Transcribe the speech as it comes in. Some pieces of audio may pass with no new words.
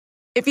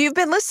If you've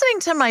been listening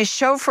to my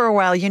show for a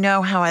while, you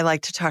know how I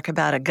like to talk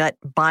about a gut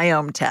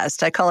biome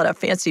test. I call it a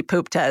fancy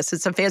poop test.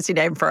 It's a fancy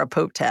name for a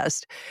poop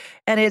test.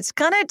 And it's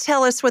going to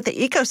tell us what the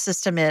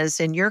ecosystem is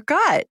in your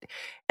gut.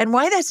 And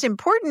why that's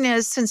important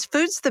is since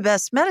food's the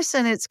best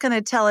medicine, it's going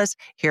to tell us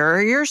here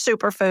are your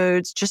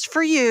superfoods just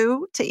for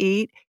you to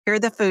eat. Here are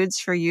the foods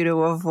for you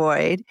to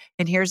avoid.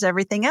 And here's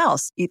everything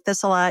else. Eat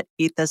this a lot,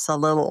 eat this a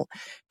little.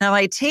 Now,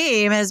 my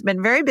team has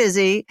been very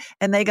busy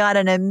and they got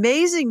an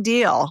amazing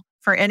deal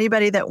for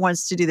anybody that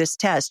wants to do this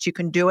test. You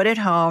can do it at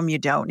home. You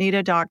don't need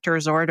a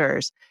doctor's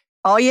orders.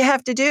 All you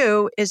have to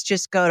do is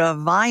just go to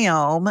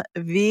Viome,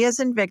 V as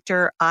in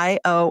Victor,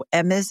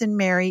 I-O-M as in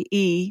Mary,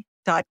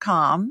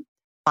 E.com,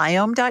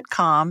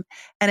 Viome.com.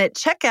 And at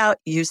checkout,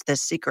 use the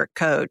secret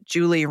code,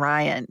 Julie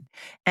Ryan,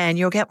 and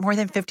you'll get more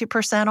than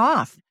 50%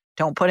 off.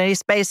 Don't put any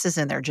spaces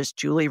in there, just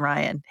Julie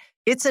Ryan.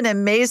 It's an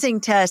amazing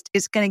test.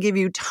 It's going to give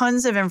you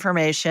tons of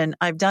information.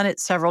 I've done it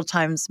several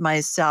times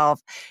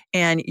myself,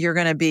 and you're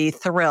going to be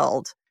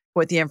thrilled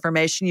with the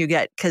information you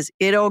get because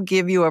it'll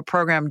give you a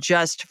program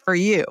just for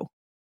you.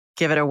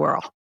 Give it a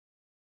whirl.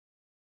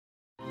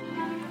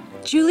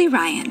 Julie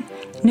Ryan,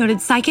 noted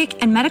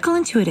psychic and medical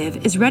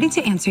intuitive, is ready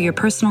to answer your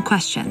personal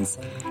questions,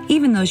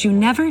 even those you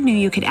never knew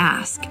you could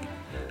ask.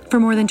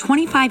 For more than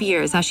 25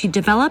 years, as she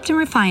developed and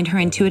refined her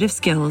intuitive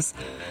skills,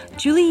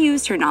 Julie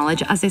used her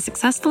knowledge as a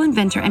successful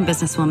inventor and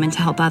businesswoman to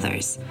help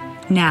others.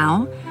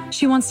 Now,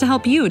 she wants to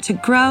help you to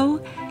grow,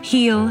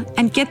 heal,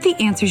 and get the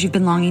answers you've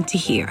been longing to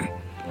hear.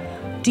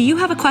 Do you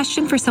have a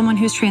question for someone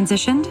who's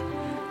transitioned?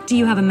 Do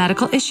you have a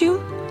medical issue?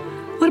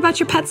 What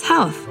about your pet's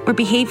health or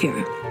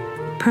behavior?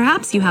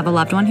 Perhaps you have a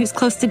loved one who's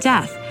close to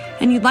death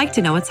and you'd like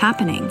to know what's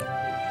happening.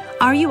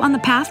 Are you on the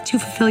path to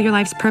fulfill your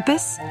life's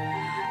purpose?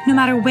 No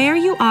matter where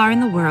you are in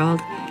the world,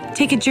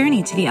 take a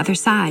journey to the other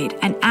side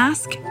and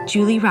ask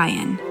Julie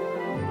Ryan.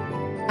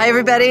 Hi,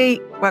 everybody.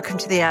 Welcome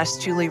to the Ask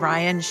Julie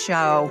Ryan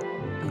Show.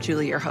 I'm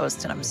Julie, your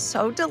host, and I'm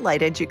so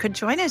delighted you could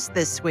join us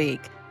this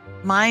week.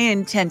 My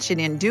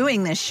intention in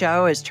doing this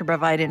show is to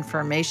provide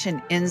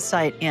information,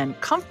 insight, and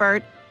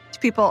comfort to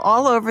people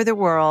all over the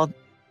world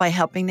by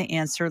helping to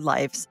answer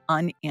life's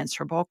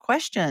unanswerable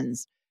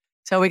questions.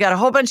 So we got a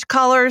whole bunch of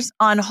callers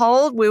on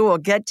hold. We will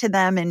get to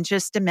them in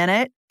just a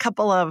minute.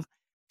 Couple of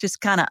just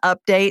kind of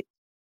update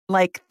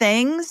like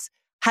things.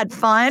 Had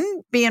fun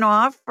being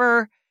off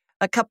for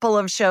a couple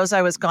of shows.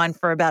 I was gone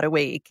for about a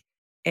week.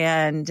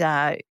 And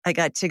I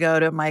got to go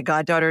to my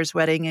goddaughter's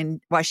wedding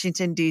in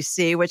Washington,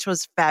 D.C., which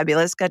was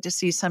fabulous. Got to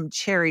see some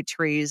cherry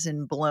trees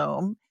in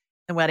bloom.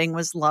 The wedding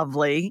was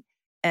lovely.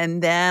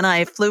 And then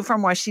I flew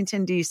from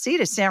Washington, D.C.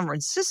 to San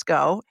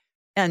Francisco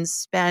and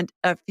spent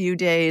a few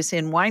days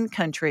in wine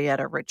country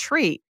at a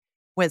retreat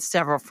with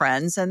several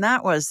friends. And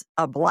that was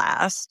a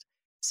blast.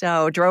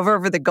 So drove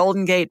over the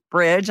Golden Gate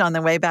Bridge on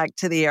the way back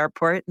to the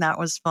airport, and that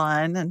was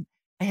fun. And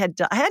I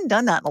hadn't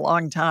done that in a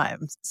long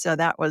time, so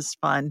that was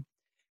fun.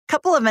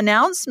 Couple of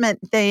announcement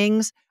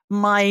things.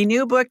 My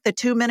new book, The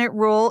 2-Minute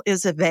Rule,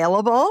 is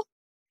available,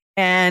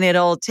 and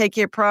it'll take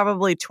you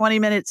probably 20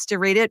 minutes to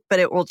read it, but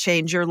it will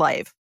change your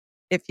life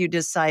if you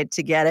decide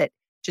to get it.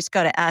 Just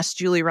go to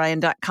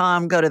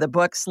AskJulieRyan.com, go to the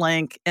books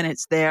link, and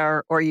it's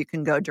there, or you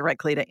can go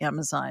directly to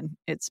Amazon.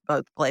 It's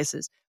both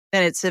places.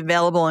 And it's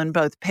available in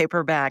both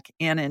paperback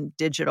and in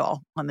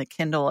digital on the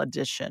Kindle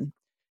edition.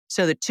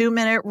 So the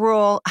 2-minute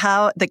rule,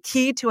 how the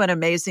key to an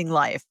amazing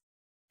life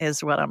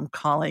is what I'm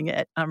calling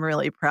it. I'm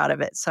really proud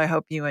of it. So I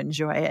hope you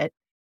enjoy it.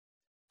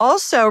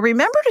 Also,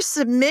 remember to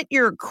submit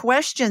your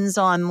questions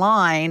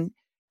online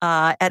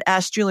at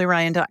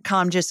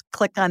AskJulieRyan.com. Just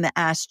click on the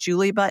Ask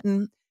Julie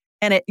button.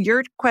 And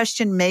your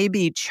question may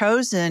be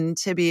chosen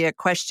to be a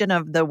question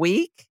of the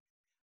week,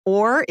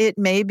 or it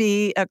may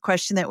be a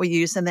question that we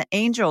use in the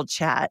angel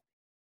chat.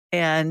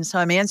 And so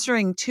I'm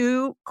answering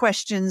 2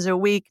 questions a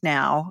week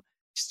now,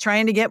 just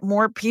trying to get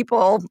more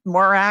people,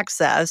 more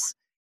access.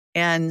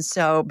 And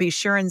so be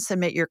sure and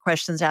submit your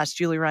questions,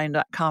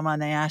 AskJulieRyan.com on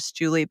the Ask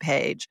Julie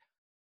page.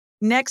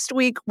 Next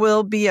week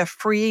will be a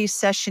free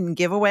session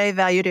giveaway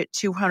valued at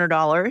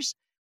 $200.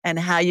 And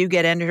how you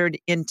get entered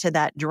into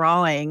that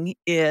drawing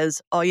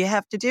is all you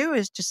have to do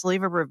is just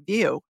leave a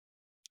review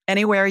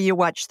anywhere you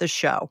watch the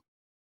show.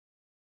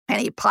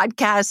 Any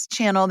podcast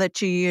channel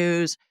that you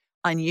use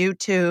on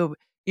YouTube.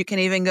 You can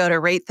even go to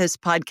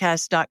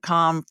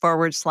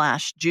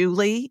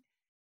ratethispodcast.com/Julie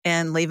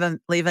and leave a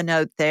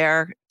note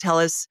there. Tell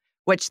us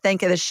what you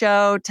think of the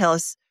show. Tell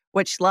us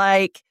what you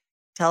like.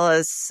 Tell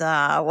us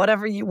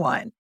whatever you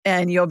want.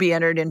 And you'll be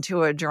entered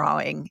into a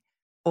drawing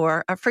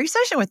or a free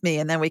session with me.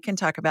 And then we can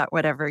talk about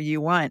whatever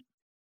you want.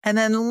 And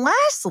then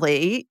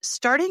lastly,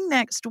 starting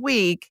next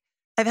week,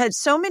 I've had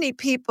so many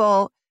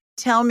people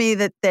tell me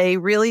that they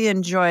really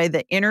enjoy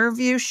the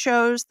interview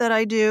shows that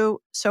I do.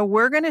 So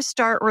we're going to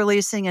start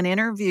releasing an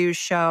interview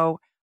show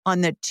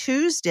on the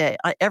Tuesday.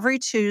 Every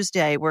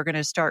Tuesday, we're going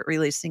to start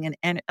releasing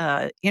an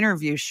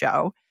interview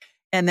show.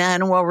 And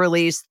then we'll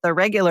release the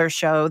regular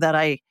show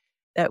that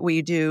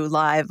we do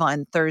live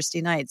on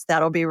Thursday nights.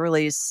 That'll be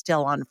released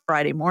still on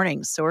Friday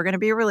mornings. So we're going to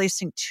be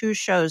releasing 2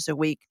 shows a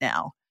week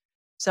now.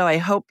 So I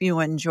hope you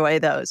enjoy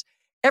those.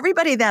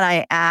 everybody that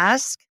I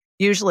ask,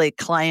 usually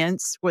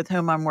clients with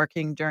whom I'm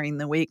working during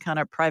the week on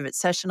a private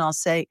session, I'll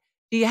say,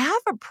 do you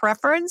have a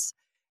preference?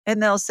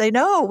 And they'll say,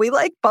 no, we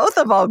like both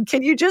of them.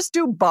 Can you just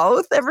do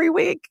both every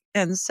week?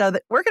 And so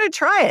we're going to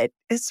try it.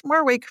 It's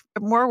more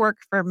work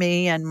for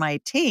me and my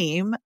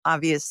team,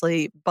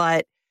 obviously,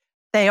 but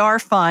they are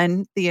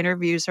fun. The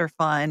interviews are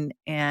fun.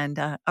 And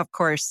of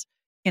course,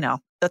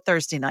 the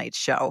Thursday night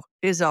show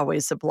is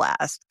always a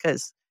blast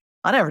because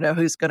I never know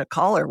who's going to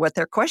call or what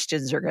their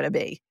questions are going to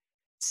be.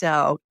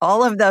 So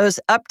all of those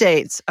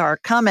updates are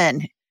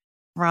coming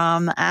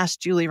from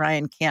Ask Julie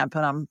Ryan Camp,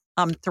 and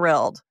I'm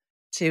thrilled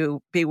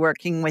to be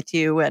working with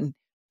you and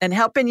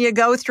helping you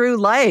go through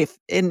life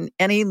in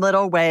any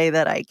little way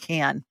that I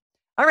can.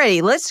 All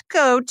righty, let's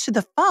go to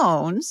the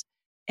phones.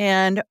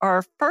 And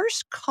our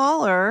first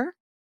caller,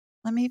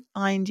 let me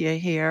find you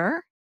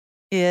here,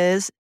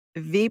 is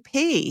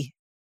VP.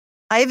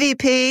 Hi,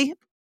 VP.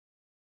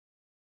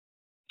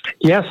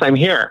 Yes, I'm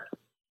here.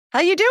 How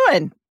you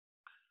doing?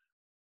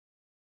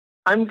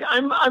 I'm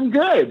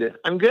good.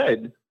 I'm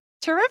good.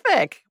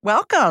 Terrific.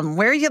 Welcome.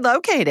 Where are you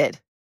located?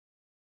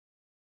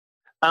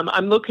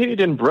 I'm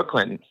located in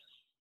Brooklyn.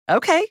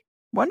 Okay.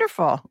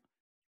 Wonderful.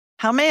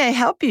 How may I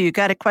help you? You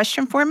got a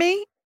question for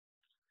me?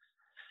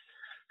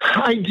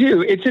 I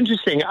do. It's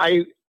interesting.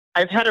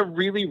 I've had a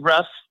really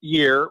rough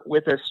year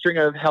with a string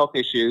of health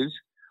issues,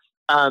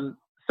 some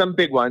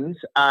big ones,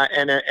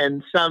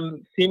 and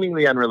some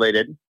seemingly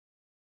unrelated.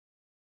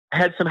 I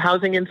had some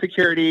housing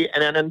insecurity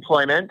and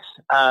unemployment,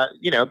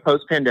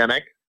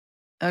 post-pandemic.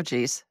 Oh,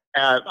 geez.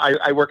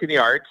 I work in the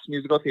arts,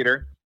 musical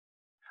theater.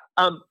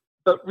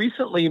 But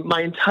recently,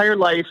 my entire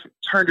life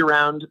turned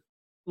around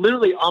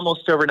literally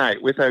almost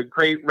overnight with a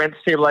great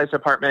rent-stabilized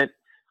apartment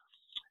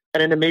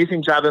and an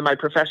amazing job in my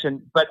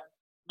profession. But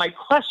my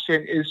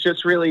question is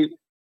just really,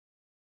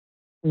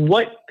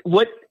 what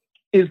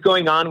is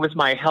going on with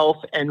my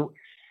health, and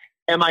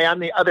am I on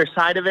the other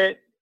side of it?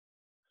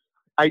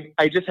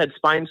 I just had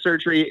spine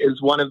surgery is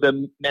one of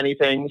the many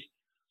things.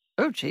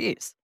 Oh,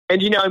 geez.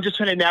 And, I'm just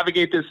trying to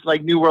navigate this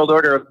new world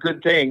order of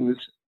good things.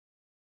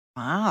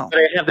 Wow. But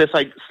I have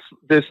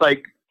this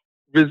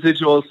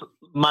residual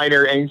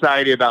minor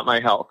anxiety about my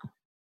health.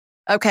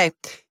 Okay.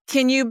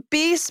 Can you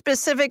be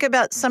specific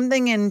about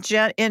something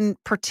in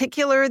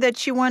particular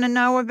that you want to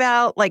know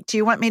about? Like, do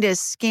you want me to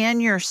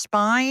scan your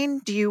spine?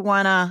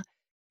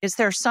 Is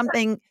there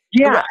something?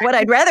 Yeah. What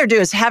I'd rather do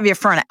is have you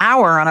for an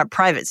hour on a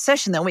private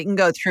session, then we can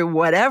go through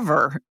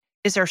whatever.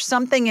 Is there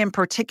something in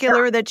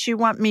particular that you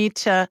want me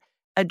to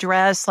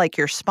address, like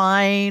your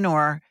spine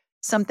or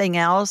something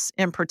else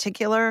in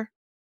particular?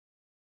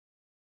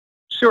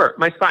 Sure.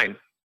 My spine.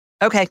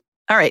 Okay.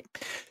 All right.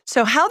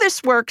 So how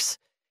this works,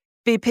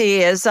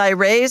 VP, is I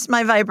raise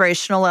my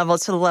vibrational level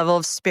to the level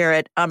of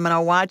spirit. I'm going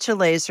to watch a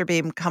laser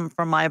beam come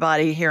from my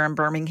body here in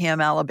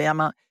Birmingham,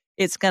 Alabama.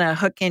 It's going to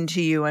hook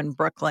into you in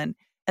Brooklyn.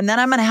 And then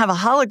I'm going to have a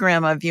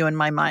hologram of you in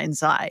my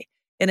mind's eye.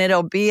 And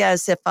it'll be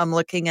as if I'm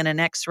looking at an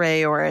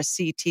X-ray or a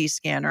CT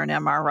scan or an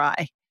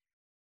MRI.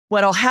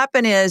 What'll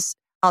happen is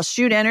I'll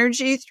shoot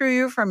energy through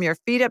you from your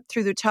feet up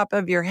through the top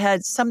of your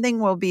head. Something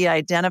will be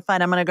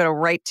identified. I'm going to go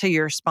right to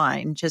your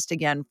spine, just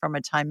again, from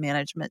a time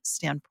management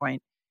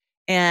standpoint.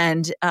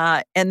 And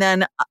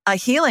then a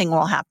healing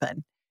will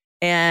happen.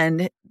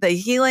 And the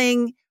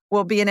healing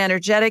will be an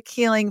energetic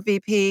healing,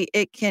 VP.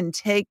 It can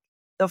take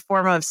the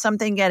form of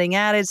something getting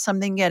added,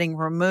 something getting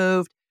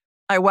removed.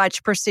 I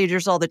watch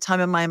procedures all the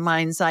time in my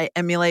mind's eye,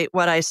 emulate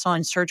what I saw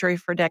in surgery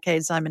for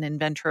decades. I'm an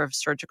inventor of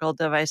surgical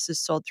devices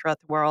sold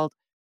throughout the world.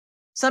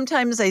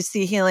 Sometimes I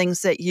see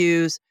healings that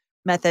use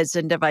methods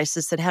and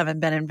devices that haven't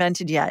been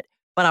invented yet,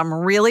 but I'm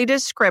really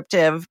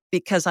descriptive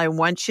because I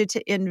want you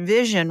to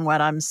envision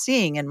what I'm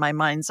seeing in my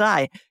mind's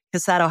eye,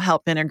 because that'll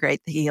help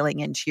integrate the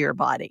healing into your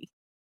body.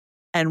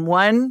 And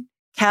one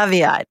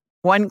caveat,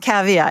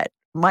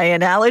 my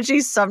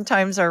analogies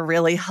sometimes are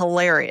really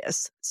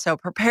hilarious. So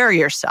prepare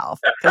yourself,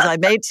 because I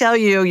may tell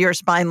you your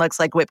spine looks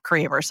like whipped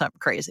cream or something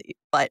crazy,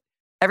 but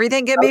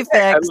everything can be fixed.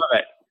 I love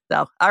it.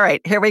 So, all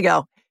right, here we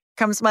go.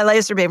 Comes my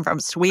laser beam from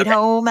Sweet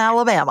Home,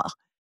 Alabama,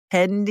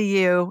 heading to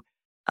you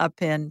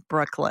up in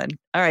Brooklyn.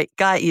 All right,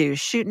 got you.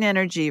 Shooting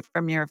energy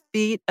from your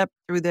feet up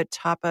through the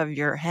top of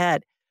your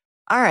head.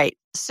 All right,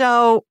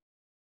 so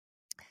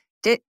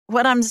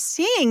what I'm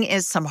seeing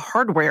is some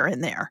hardware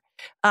in there.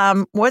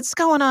 What's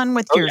going on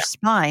with your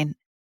spine?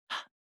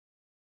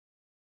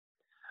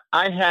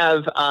 I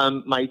have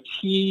my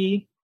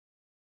T8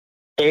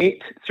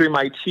 through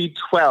my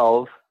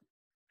T12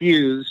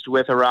 fused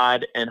with a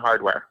rod and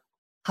hardware.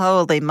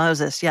 Holy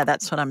Moses. Yeah,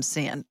 that's what I'm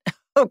seeing.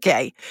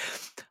 Okay.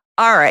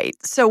 All right.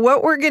 So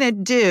what we're going to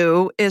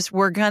do is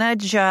we're going to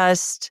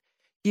just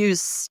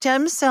use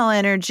stem cell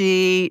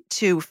energy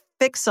to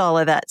fix all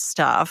of that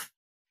stuff.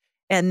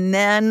 And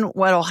then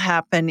what'll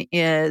happen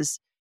is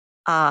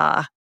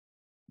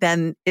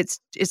then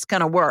it's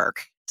going to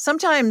work.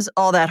 Sometimes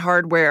all that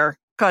hardware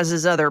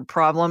causes other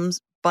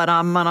problems, but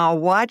I'm going to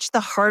watch the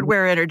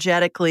hardware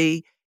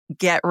energetically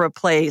get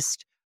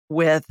replaced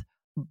with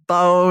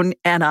bone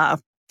and a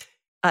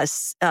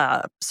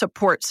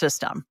support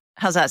system.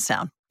 How's that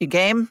sound? You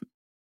game?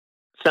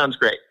 Sounds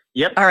great.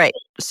 Yep. All right.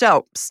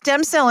 So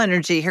stem cell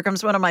energy, here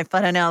comes one of my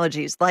fun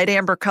analogies. Light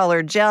amber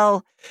colored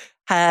gel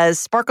has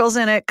sparkles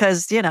in it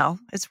because,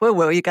 it's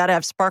woo-woo. You got to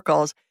have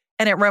sparkles.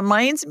 And it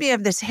reminds me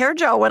of this hair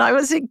gel when I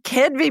was a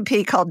kid,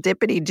 VP, called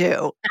Dippity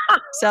Doo.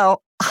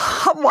 So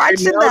I'm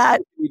watching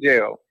that. You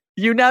do.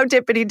 You know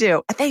Dippity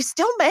Doo. They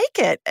still make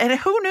it. And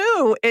who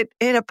knew? It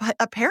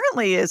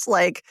apparently is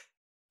like,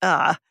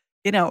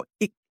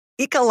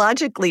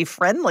 ecologically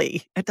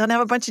friendly. It doesn't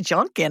have a bunch of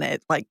junk in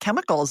it, like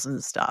chemicals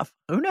and stuff.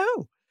 Who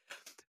knew?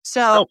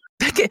 So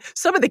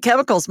some of the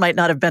chemicals might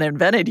not have been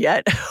invented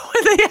yet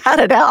when they had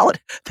it out.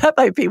 That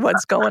might be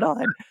what's going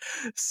on.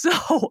 So,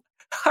 all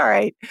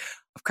right.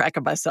 I'm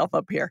cracking myself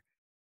up here.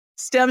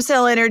 Stem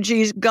cell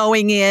energy is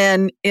going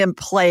in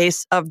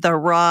place of the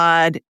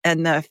rod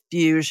and the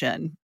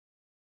fusion.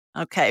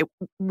 Okay.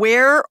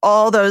 Where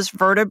all those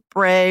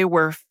vertebrae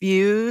were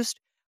fused,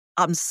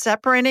 I'm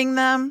separating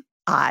them.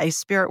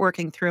 Spirit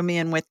working through me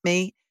and with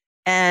me,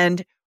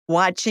 and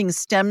watching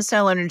stem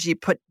cell energy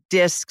put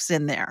discs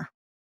in there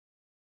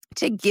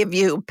to give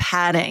you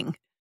padding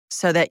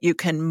so that you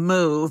can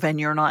move and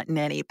you're not in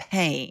any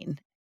pain.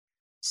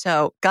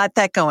 So got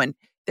that going.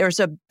 There's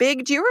do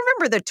you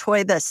remember the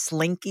toy, the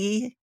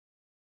Slinky?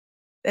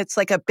 It's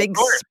like a big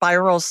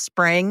spiral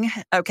spring.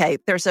 Okay.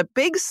 There's a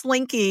big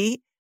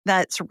Slinky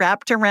that's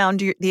wrapped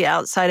around the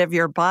outside of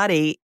your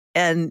body,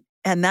 and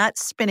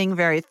that's spinning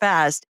very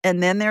fast.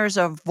 And then there's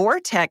a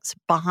vortex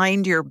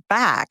behind your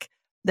back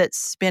that's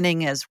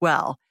spinning as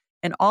well.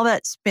 And all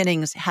that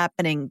spinning is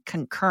happening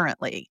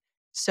concurrently.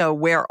 So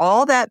where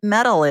all that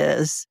metal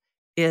is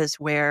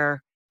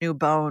where new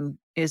bone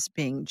is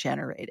being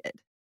generated.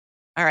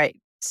 All right.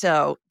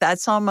 So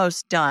that's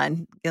almost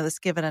done. Let's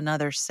give it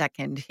another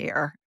second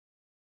here.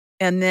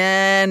 And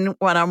then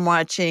what I'm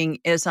watching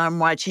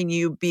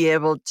you be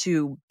able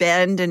to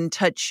bend and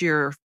touch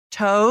your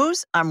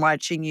toes. I'm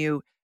watching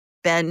you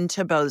bend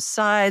to both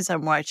sides.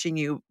 I'm watching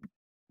you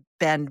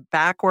bend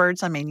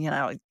backwards. I mean,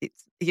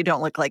 you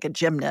don't look like a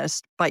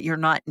gymnast, but you're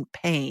not in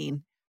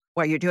pain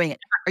while you're doing it.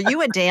 Are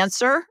you a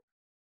dancer?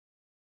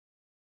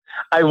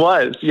 I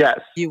was, yes.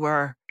 You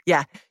were.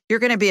 Yeah. You're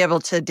going to be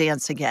able to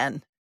dance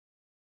again.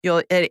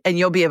 You'll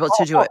be able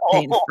to do it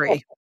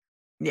pain-free.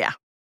 Yeah.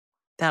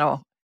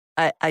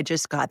 I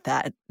just got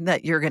that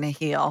you're going to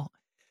heal.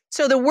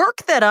 So the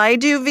work that I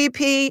do,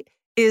 VP,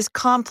 is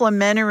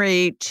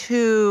complementary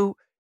to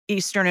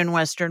Eastern and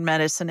Western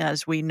medicine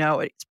as we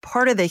know it. It's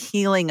part of the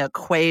healing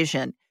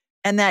equation.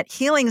 And that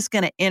healing is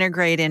going to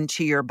integrate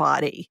into your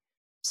body.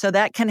 So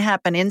that can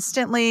happen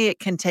instantly. It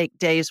can take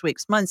days,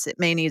 weeks, months. It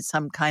may need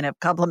some kind of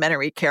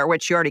complementary care,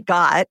 which you already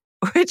got,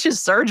 which is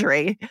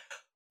surgery.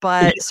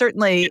 But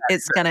certainly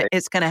it's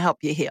gonna help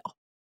you heal.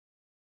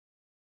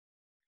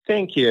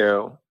 Thank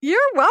you. You're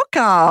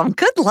welcome.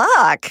 Good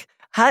luck.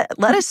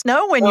 Let us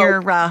know when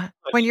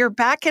you're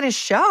back in a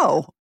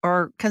show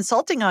or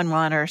consulting on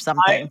one or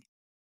something.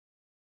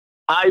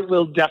 I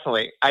will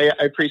definitely. I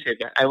appreciate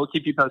that. I will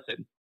keep you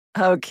posted.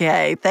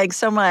 Okay. Thanks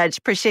so much.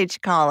 Appreciate you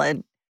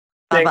calling.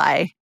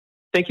 Bye-bye.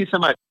 Thank you so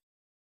much.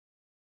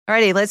 All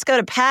righty. Let's go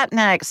to Pat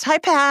next. Hi,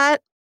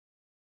 Pat.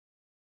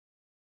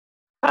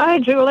 Hi,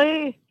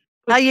 Julie.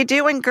 How you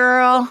doing,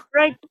 girl?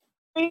 Great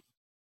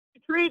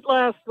retreat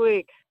last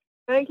week.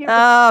 Thank you.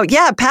 Oh,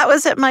 yeah. Pat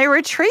was at my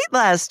retreat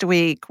last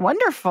week.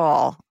 Wonderful.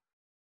 All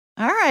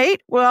right.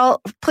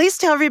 Well, please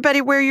tell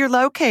everybody where you're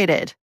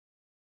located.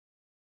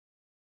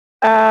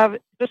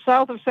 Just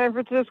south of San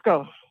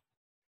Francisco.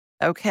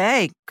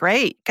 Okay,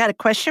 great. Got a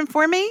question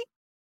for me?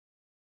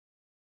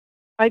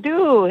 I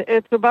do.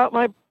 It's about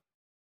my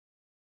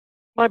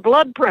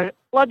blood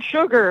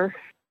sugar.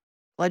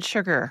 Blood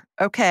sugar.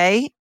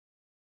 Okay.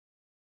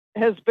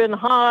 Has been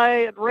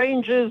high. It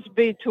ranges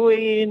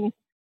between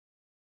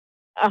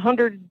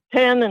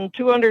 110 and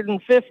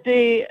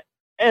 250,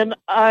 and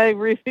I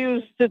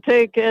refuse to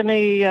take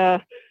any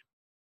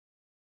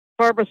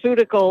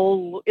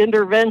pharmaceutical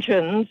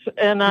interventions,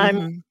 and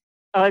I'm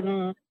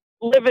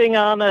living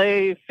on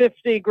a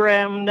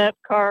 50-gram net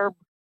carb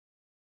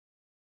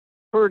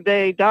per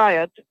day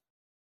diet.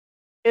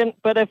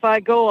 But if I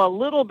go a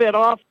little bit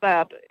off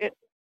that,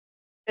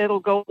 it'll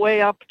go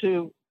way up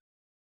to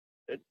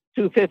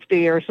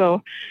 250 or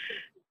so.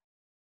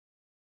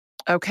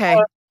 Okay.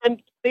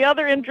 And the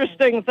other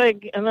interesting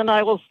thing, and then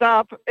I will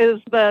stop, is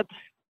that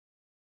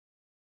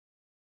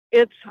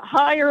it's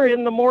higher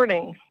in the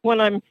morning when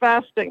I'm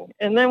fasting.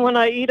 And then when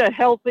I eat a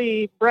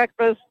healthy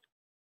breakfast,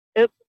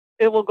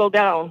 it will go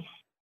down.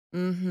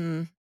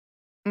 Mm-hmm.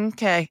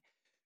 Okay.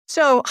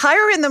 So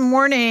higher in the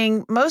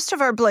morning, most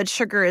of our blood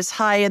sugar is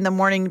high in the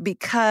morning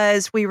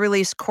because we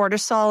release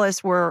cortisol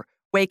as we're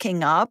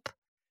waking up.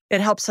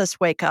 It helps us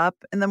wake up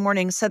in the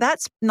morning. So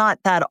that's not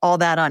all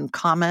that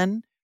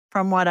uncommon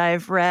from what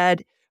I've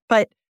read.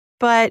 But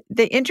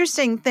the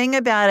interesting thing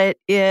about it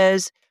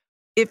is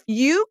if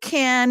you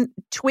can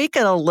tweak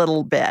it a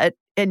little bit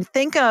and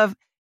think of,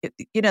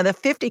 the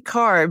 50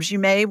 carbs, you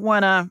may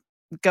want to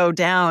go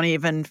down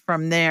even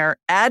from there.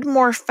 Add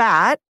more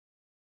fat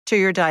to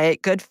your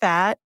diet, good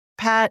fat,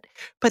 Pat.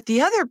 But the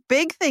other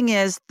big thing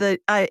is that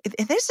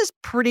this is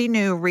pretty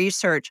new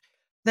research.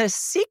 The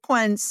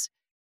sequence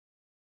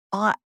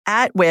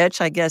at which,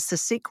 I guess, the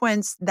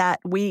sequence that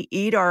we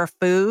eat our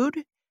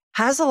food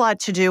has a lot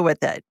to do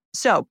with it.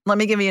 So let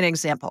me give you an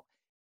example.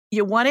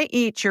 You want to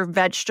eat your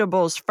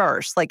vegetables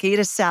first, like eat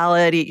a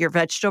salad, eat your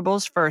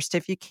vegetables first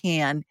if you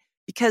can,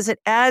 because it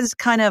adds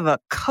kind of a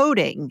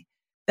coating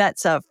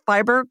that's a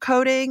fiber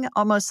coating,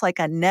 almost like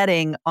a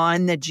netting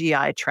on the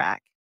GI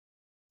tract.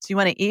 So you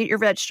want to eat your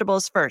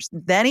vegetables first,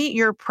 then eat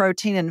your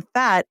protein and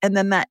fat, and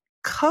then that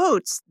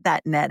coats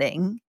that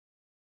netting,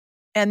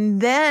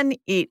 and then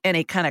eat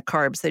any kind of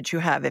carbs that you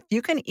have. If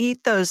you can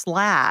eat those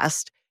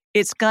last,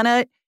 it's going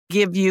to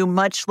give you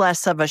much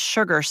less of a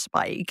sugar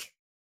spike.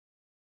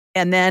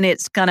 And then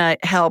it's going to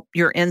help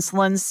your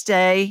insulin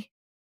stay,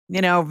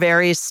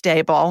 very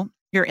stable,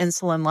 your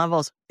insulin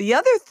levels. The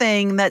other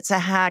thing that's a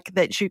hack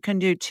that you can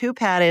do too,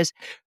 Pat, is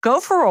go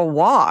for a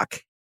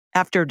walk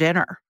after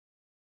dinner.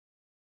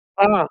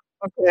 Oh,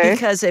 okay.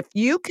 Because if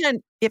you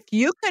can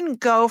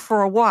go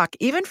for a walk,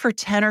 even for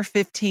 10 or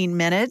 15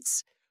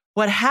 minutes,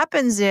 what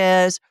happens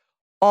is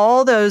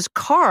all those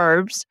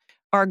carbs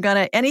are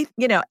going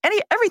to,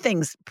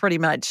 everything's pretty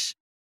much,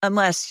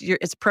 unless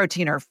it's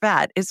protein or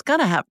fat, it's going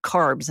to have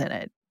carbs in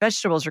it.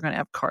 Vegetables are going to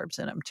have carbs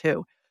in them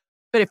too.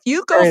 But if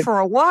you go for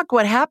a walk,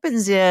 what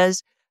happens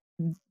is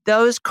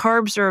those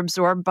carbs are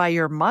absorbed by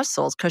your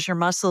muscles because your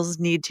muscles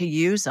need to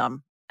use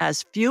them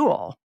as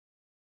fuel.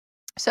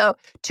 So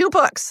 2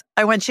 books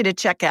I want you to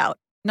check out.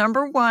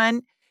 Number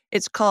 1,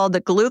 it's called The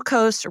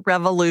Glucose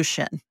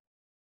Revolution.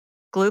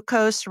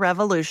 Glucose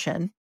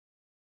Revolution.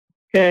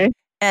 Okay.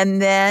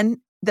 And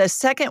then the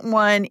second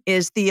one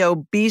is The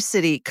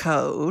Obesity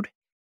Code.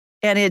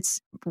 And it's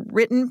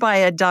written by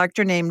a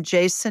doctor named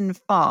Jason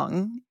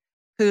Fung,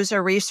 who's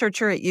a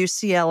researcher at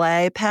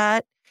UCLA,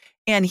 Pat.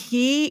 And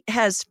he's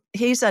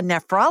a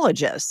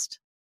nephrologist.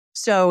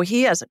 So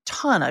he has a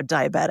ton of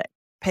diabetic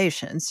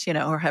patients,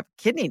 or have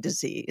kidney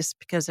disease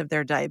because of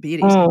their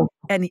diabetes.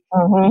 And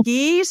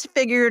he's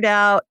figured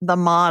out the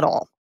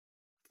model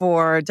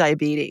for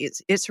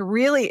diabetes. It's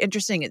really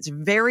interesting. It's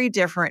very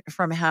different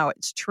from how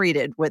it's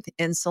treated with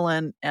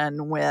insulin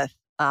and with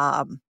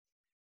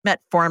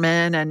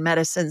metformin and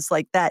medicines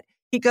like that.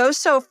 He goes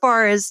so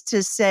far as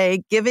to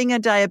say giving a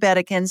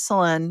diabetic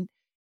insulin,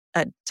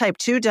 a type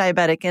 2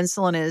 diabetic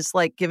insulin, is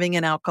like giving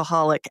an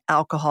alcoholic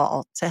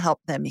alcohol to help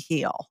them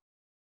heal.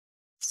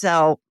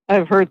 So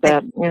I've heard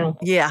that.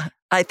 Yeah.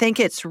 I think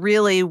it's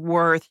really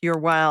worth your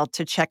while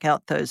to check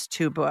out those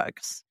 2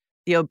 books,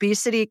 The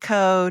Obesity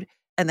Code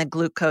and The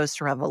Glucose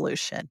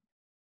Revolution.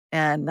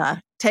 And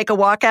take a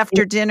walk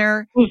after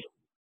dinner,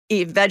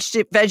 eat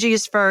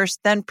veggies first,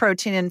 then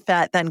protein and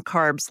fat, then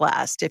carbs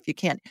last if you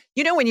can.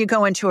 When you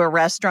go into a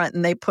restaurant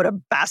and they put a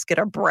basket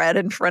of bread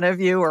in front of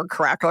you or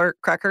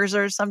crackers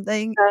or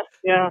something?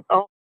 Yeah.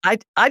 Oh.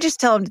 I just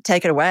tell them to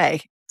take it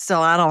away so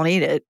I don't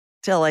eat it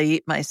till I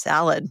eat my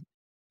salad.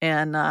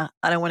 And I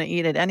don't want to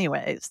eat it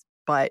anyways.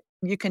 But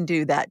you can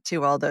do that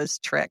too, all those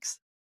tricks.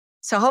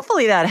 So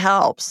hopefully that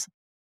helps.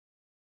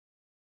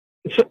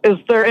 Is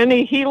there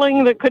any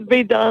healing that could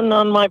be done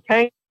on my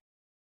pancreas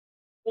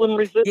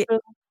resistance?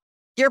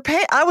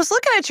 I was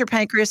looking at your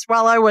pancreas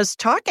while I was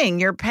talking.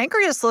 Your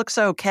pancreas looks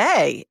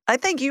okay. I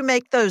think you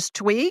make those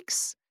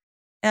tweaks,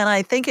 and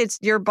I think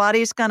your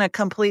body's going to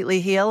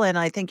completely heal, and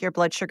I think your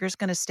blood sugar is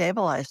going to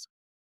stabilize.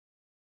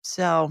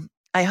 So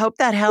I hope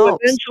that helps. So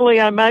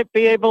eventually I might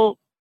be able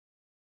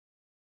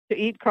to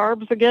eat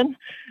carbs again?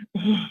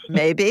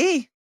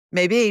 Maybe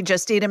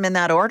just eat them in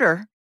that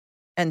order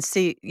and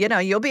see,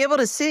 you'll be able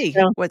to see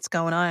what's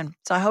going on.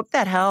 So I hope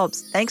that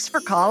helps. Thanks for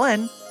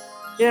calling.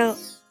 Yeah.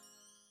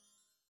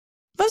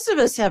 Most of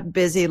us have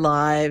busy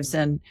lives,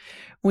 and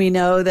we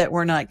know that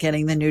we're not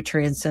getting the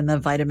nutrients and the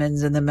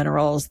vitamins and the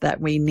minerals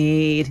that we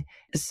need.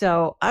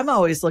 So I'm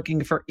always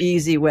looking for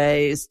easy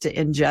ways to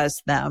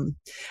ingest them.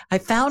 I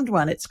found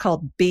one. It's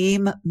called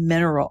Beam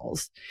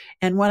Minerals.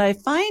 And what I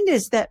find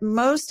is that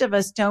most of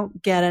us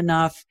don't get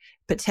enough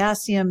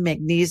potassium,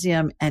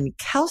 magnesium, and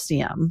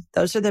calcium.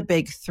 Those are the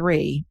big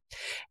 3.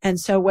 And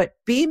so what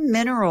Beam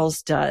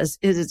Minerals does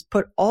is it's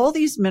put all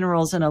these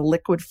minerals in a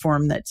liquid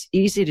form that's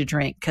easy to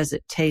drink because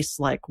it tastes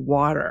like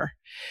water.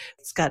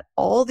 It's got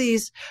all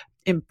these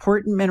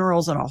important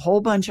minerals and a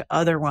whole bunch of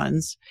other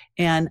ones.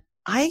 And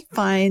I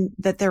find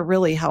that they're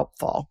really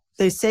helpful.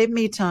 They save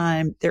me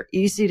time. They're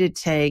easy to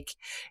take.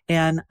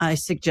 And I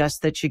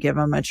suggest that you give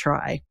them a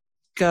try.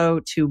 Go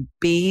to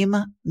Beam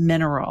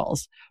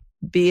Minerals,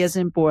 B as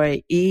in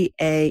boy,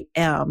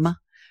 EAM,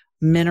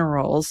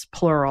 minerals,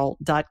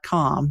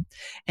 plural.com,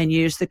 and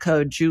use the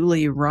code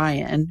Julie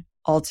Ryan,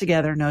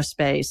 altogether, no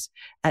space,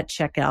 at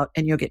checkout,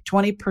 and you'll get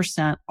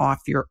 20%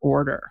 off your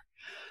order.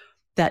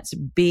 That's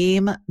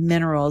Beam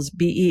Minerals,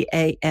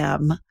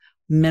 BEAM,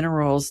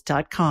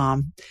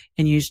 minerals.com,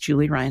 and use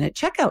Julie Ryan at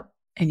checkout,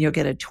 and you'll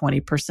get a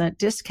 20%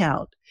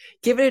 discount.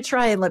 Give it a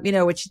try and let me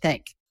know what you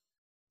think.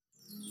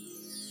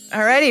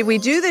 All righty. We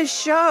do this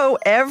show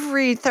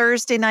every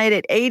Thursday night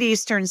at 8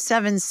 Eastern,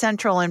 7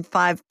 Central, and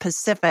 5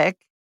 Pacific.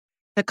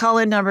 The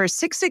call-in number is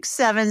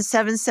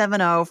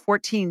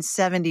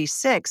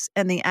 667-770-1476,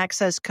 and the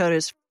access code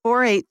is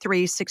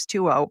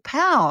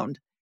 483-620-pound.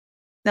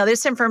 Now,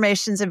 this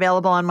information is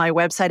available on my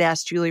website,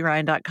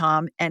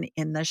 AskJulieRyan.com, and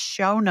in the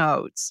show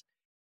notes.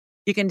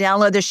 You can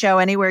download the show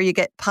anywhere you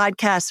get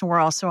podcasts, and we're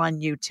also on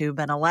YouTube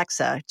and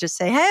Alexa. Just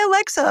say, hey,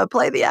 Alexa,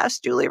 play the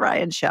Ask Julie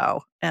Ryan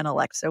show, and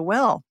Alexa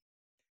will.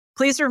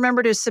 Please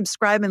remember to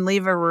subscribe and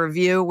leave a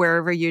review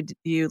wherever you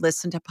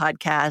listen to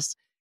podcasts.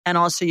 And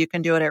also you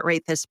can do it at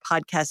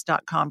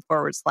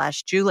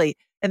ratethispodcast.com/Julie.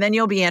 And then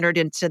you'll be entered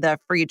into the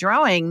free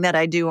drawing that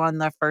I do on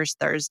the first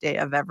Thursday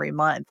of every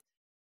month.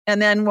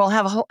 And then we'll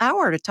have a whole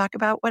hour to talk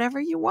about whatever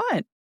you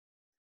want.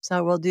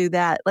 So we'll do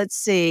that. Let's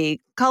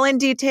see. Call-in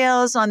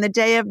details on the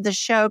day of the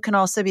show can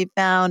also be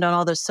found on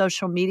all the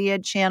social media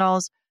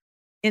channels,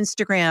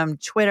 Instagram,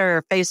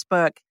 Twitter,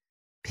 Facebook,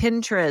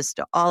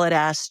 Pinterest, all at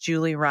Ask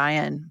Julie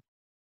Ryan.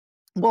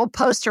 We'll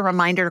post a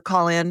reminder to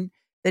call in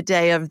the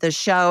day of the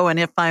show. And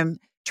if I'm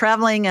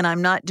traveling and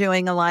I'm not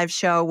doing a live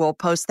show, we'll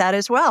post that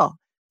as well.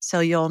 So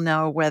you'll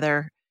know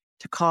whether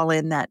to call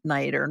in that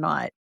night or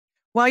not.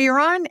 While you're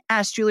on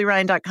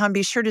AskJulieRyan.com,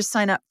 be sure to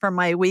sign up for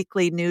my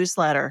weekly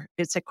newsletter.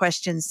 It's a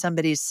question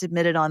somebody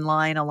submitted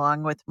online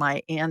along with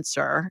my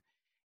answer.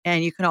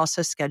 And you can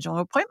also schedule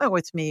an appointment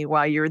with me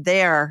while you're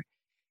there.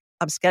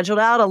 I'm scheduled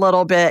out a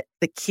little bit.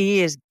 The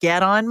key is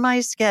get on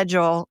my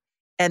schedule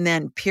and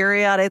then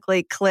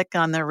periodically click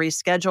on the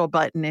reschedule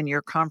button in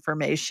your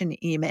confirmation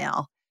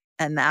email.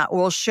 And that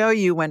will show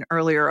you when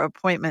earlier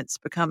appointments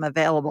become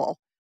available.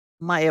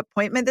 My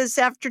appointment this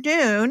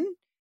afternoon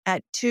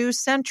at 2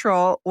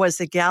 Central was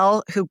a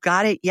gal who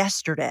got it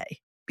yesterday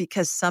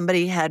because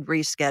somebody had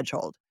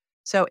rescheduled.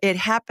 So it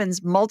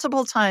happens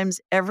multiple times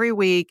every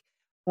week.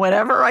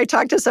 Whenever I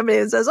talk to somebody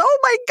that says, oh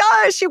my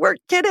gosh, you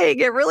weren't kidding,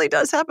 it really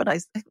does happen. I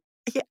say,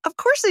 yeah, of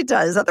course it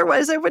does.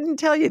 Otherwise, I wouldn't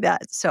tell you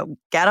that. So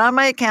get on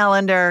my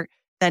calendar,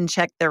 then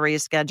check the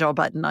reschedule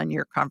button on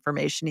your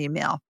confirmation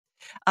email.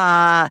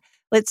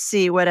 Let's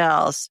see what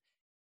else.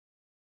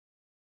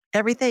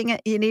 Everything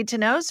you need to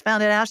know is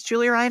found at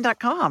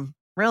AskJulieRyan.com.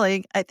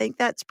 Really, I think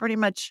that's pretty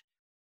much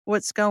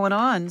what's going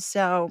on.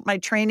 So my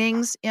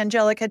trainings,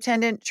 angelic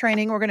attendant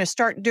training, we're going to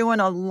start doing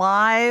a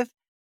live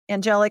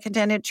angelic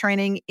attendant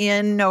training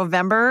in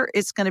November.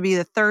 It's going to be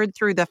the 3rd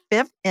through the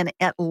 5th in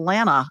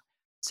Atlanta.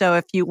 So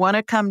if you want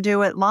to come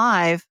do it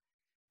live,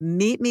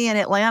 meet me in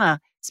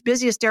Atlanta. It's the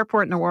busiest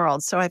airport in the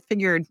world. So I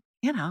figured,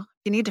 you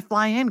need to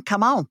fly in.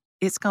 Come on.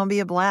 It's going to be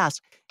a blast.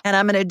 And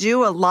I'm going to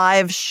do a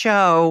live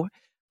show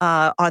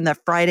on the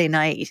Friday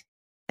night.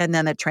 And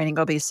then the training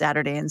will be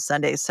Saturday and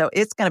Sunday. So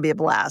it's going to be a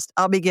blast.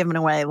 I'll be giving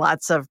away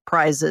lots of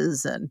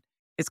prizes and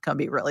it's going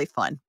to be really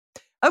fun.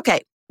 Okay.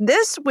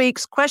 This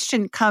week's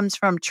question comes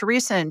from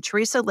Teresa, and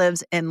Teresa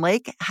lives in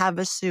Lake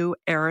Havasu,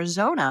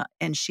 Arizona.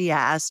 And she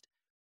asked,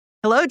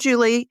 hello,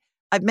 Julie.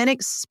 I've been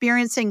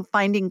experiencing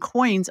finding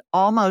coins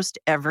almost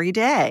every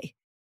day,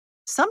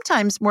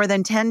 sometimes more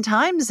than 10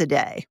 times a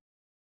day.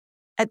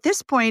 At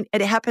this point,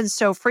 it happens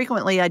so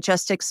frequently, I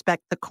just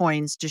expect the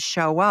coins to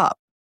show up.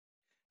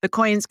 The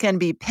coins can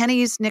be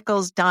pennies,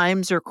 nickels,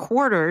 dimes, or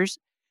quarters,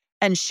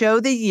 and show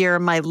the year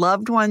my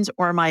loved ones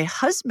or my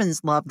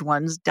husband's loved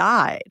ones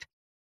died.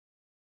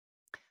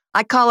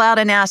 I call out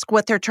and ask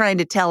what they're trying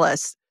to tell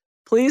us.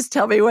 Please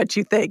tell me what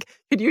you think.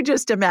 Can you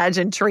just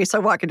imagine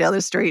Teresa walking down the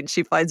street and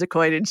she finds a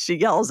coin and she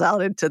yells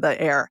out into the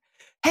air,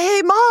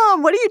 hey,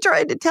 Mom, what are you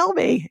trying to tell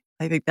me?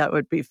 I think that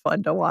would be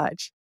fun to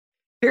watch.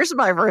 Here's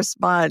my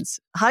response.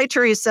 Hi,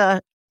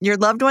 Teresa. Your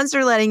loved ones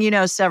are letting you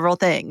know several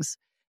things.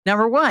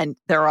 Number 1,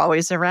 they're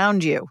always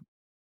around you.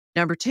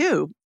 Number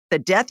 2, the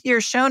death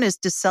year shown is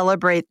to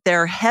celebrate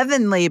their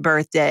heavenly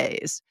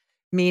birthdays,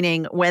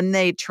 meaning when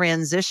they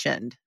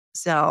transitioned.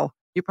 So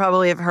you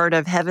probably have heard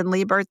of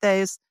heavenly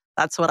birthdays.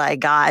 That's what I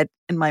got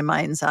in my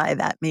mind's eye.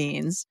 That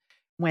means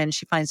when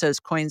she finds those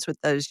coins with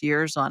those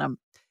years on them.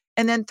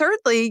 And then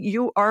thirdly,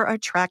 you are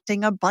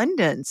attracting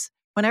abundance.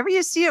 Whenever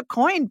you see a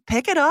coin,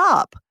 pick it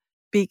up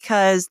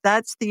because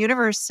that's the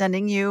universe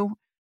sending you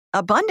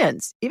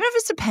abundance. Even if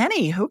it's a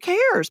penny, who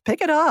cares? Pick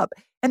it up.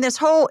 And this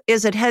whole,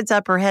 is it heads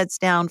up or heads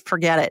down?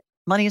 Forget it.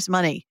 Money is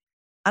money.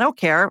 I don't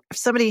care. If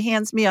somebody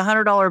hands me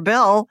 $100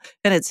 bill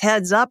and it's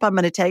heads up, I'm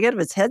going to take it. If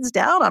it's heads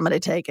down, I'm going to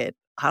take it.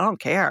 I don't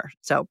care.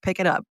 So pick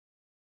it up.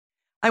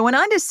 I went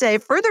on to say,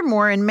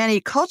 furthermore, in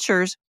many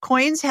cultures,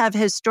 coins have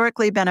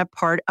historically been a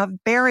part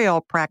of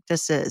burial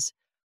practices.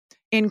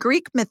 In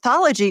Greek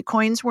mythology,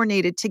 coins were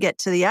needed to get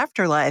to the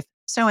afterlife.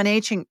 So in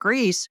ancient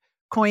Greece,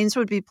 coins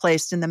would be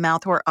placed in the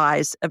mouth or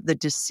eyes of the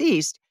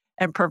deceased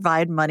and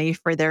provide money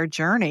for their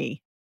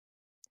journey.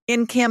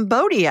 In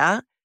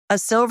Cambodia, a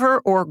silver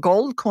or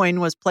gold coin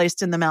was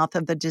placed in the mouth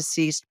of the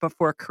deceased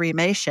before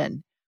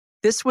cremation.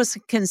 This was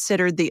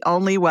considered the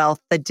only wealth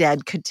the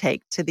dead could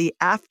take to the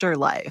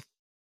afterlife.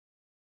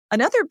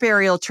 Another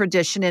burial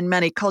tradition in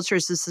many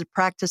cultures is the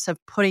practice of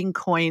putting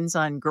coins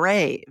on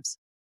graves.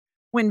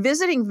 When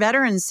visiting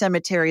veteran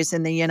cemeteries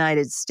in the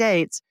United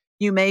States,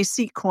 you may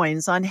see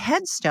coins on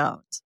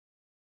headstones.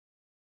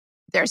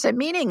 There's a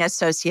meaning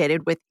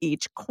associated with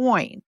each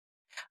coin.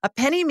 A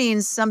penny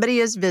means somebody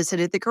has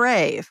visited the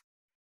grave.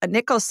 A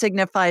nickel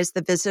signifies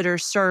the visitor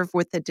served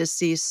with the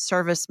deceased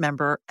service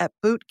member at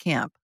boot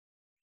camp.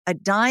 A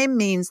dime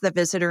means the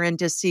visitor and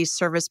deceased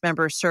service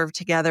member served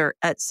together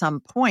at some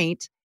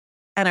point,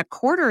 and a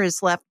quarter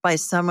is left by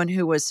someone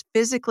who was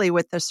physically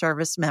with the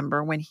service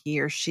member when he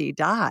or she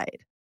died.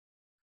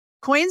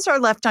 Coins are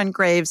left on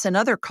graves in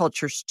other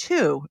cultures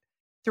too.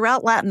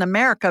 Throughout Latin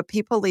America,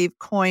 people leave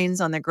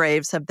coins on the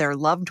graves of their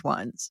loved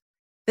ones.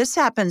 This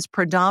happens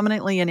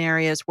predominantly in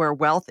areas where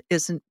wealth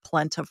isn't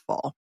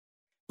plentiful.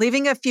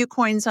 Leaving a few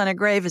coins on a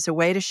grave is a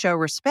way to show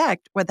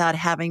respect without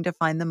having to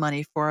find the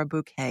money for a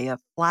bouquet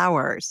of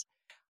flowers.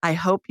 I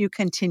hope you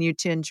continue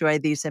to enjoy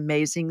these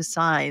amazing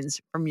signs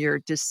from your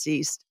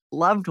deceased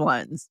loved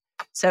ones.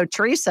 So,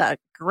 Teresa,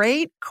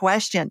 great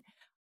question.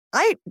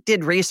 I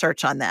did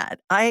research on that.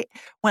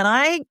 When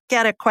I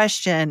get a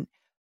question,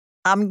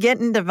 I'm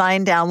getting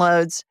divine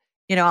downloads.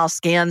 I'll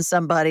scan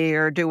somebody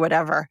or do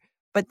whatever,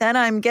 but then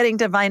I'm getting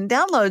divine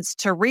downloads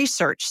to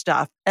research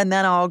stuff, and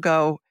then I'll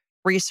go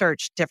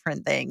research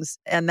different things.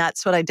 And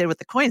that's what I did with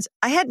the coins.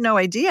 I had no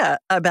idea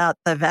about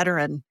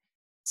the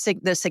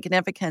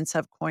significance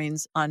of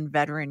coins on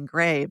veteran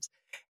graves.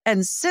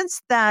 And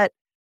since that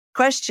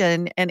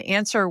question and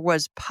answer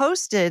was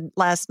posted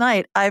last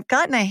night, I've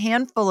gotten a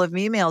handful of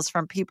emails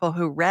from people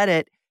who read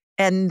it,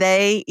 and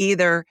they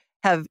either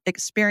have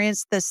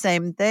experienced the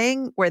same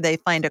thing where they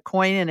find a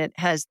coin and it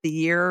has the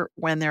year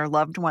when their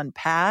loved one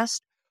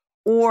passed,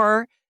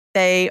 or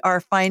they are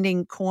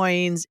finding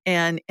coins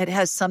and it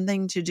has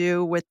something to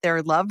do with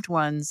their loved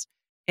ones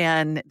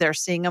and they're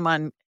seeing them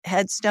on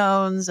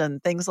headstones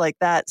and things like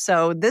that.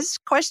 So this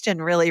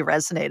question really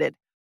resonated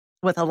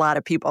with a lot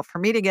of people. For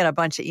me to get a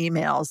bunch of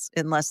emails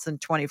in less than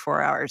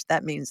 24 hours,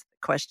 that means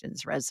the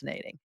question's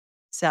resonating.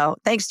 So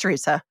thanks,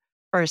 Teresa,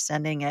 for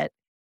sending it.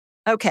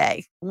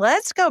 Okay,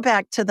 let's go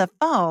back to the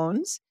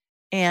phones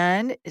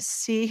and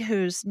see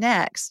who's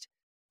next.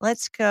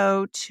 Let's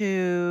go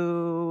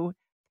to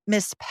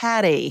Miss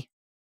Patty.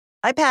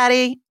 Hi,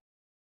 Patty.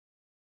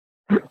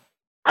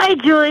 Hi,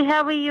 Julie.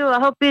 How are you? I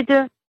hope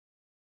you're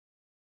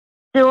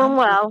doing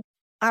well.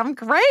 I'm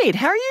great.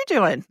 How are you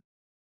doing?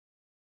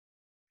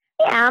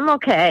 Yeah, I'm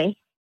okay.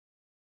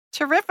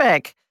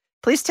 Terrific.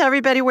 Please tell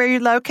everybody where you're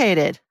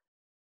located.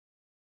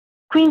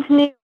 Queens, New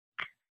York.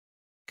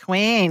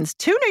 Queens.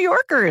 2 New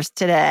Yorkers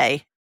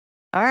today.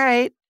 All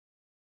right.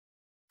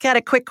 Got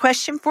a quick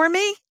question for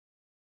me?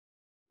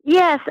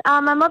 Yes.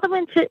 My mother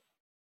went to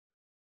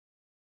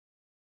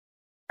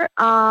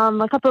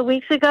a couple of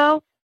weeks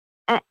ago.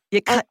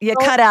 You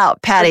cut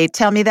out, Patty.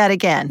 Tell me that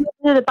again.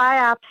 To the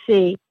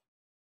biopsy.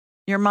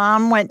 Your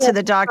mom went to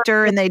the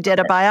doctor and they did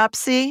a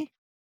biopsy?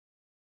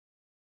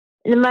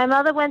 My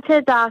mother went to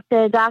the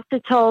doctor. The doctor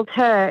told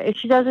her if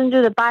she doesn't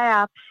do the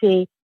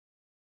biopsy,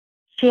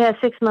 she has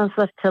 6 months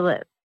left to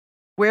live.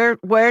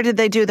 Where did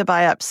they do the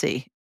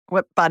biopsy?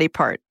 What body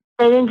part?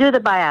 They didn't do the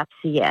biopsy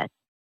yet.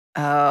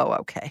 Oh,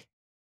 okay.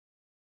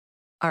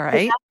 All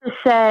right. The doctor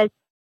said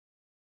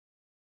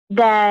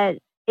that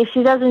if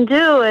she doesn't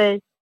do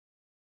it,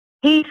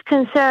 he's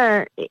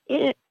concerned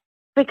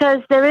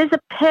because there is a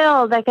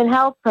pill that can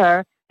help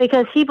her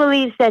because he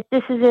believes that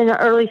this is in the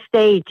early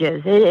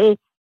stages.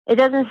 It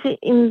doesn't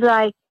seem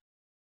like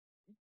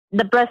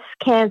the breast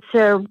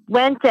cancer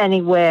went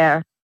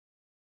anywhere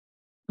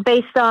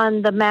based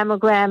on the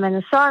mammogram and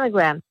the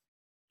sonogram.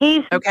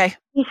 Okay.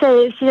 He said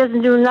if she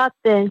doesn't do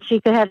nothing, she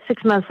could have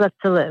 6 months left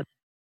to live.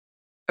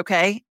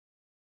 Okay.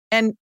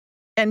 And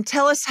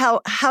tell us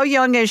how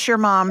young is your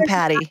mom,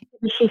 Patty?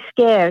 She's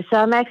scared. So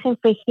I'm asking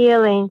for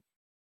healing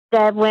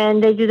that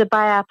when they do the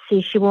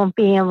biopsy, she won't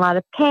be in a lot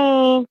of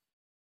pain,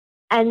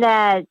 and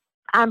that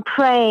I'm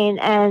praying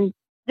and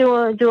do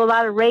a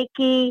lot of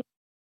Reiki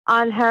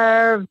on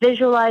her,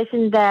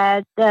 visualizing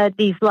that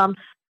these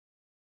lumps,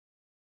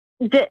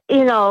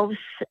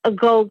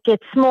 go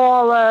get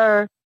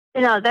smaller.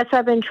 That's what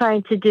I've been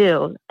trying to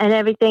do, and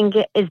everything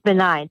is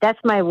benign. That's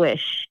my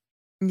wish.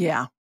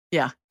 Yeah.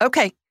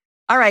 Okay.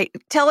 All right.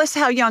 Tell us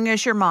how young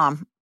is your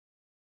mom?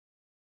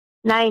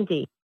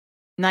 90.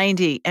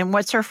 90. And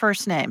what's her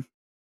first name?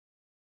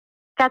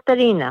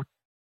 Katarina.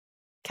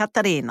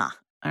 Katarina.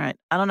 All right.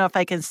 I don't know if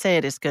I can say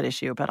it as good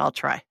as you, but I'll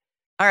try.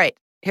 All right.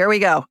 Here we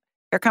go.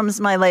 Here comes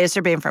my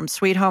laser beam from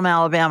Sweet Home,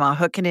 Alabama,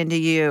 hooking into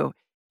you,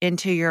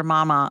 into your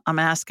mama. I'm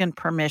asking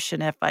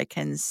permission if I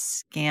can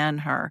scan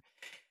her.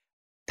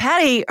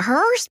 Patty,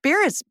 her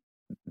spirit's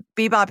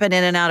bebopping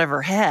in and out of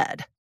her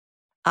head,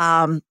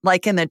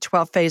 like in the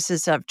 12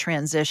 phases of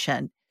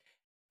transition.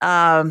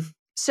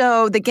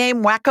 So the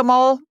game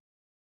Whack-A-Mole,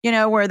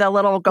 where the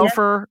little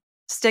gopher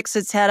sticks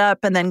its head up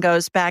and then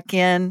goes back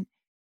in,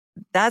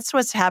 that's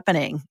what's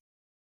happening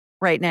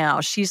right now.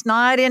 She's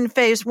not in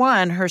phase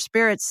 1. Her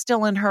spirit's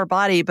still in her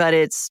body, but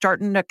it's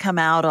starting to come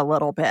out a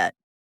little bit.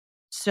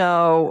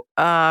 So,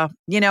 I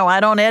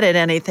don't edit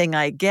anything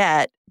I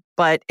get,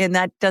 and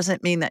that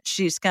doesn't mean that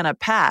she's going to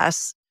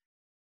pass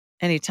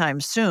anytime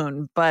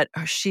soon, but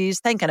she's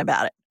thinking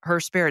about it. Her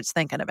spirit's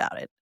thinking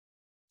about it.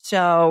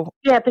 So.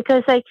 Yeah,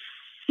 because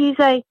she's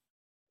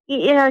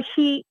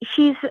she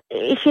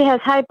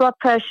has high blood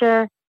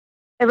pressure,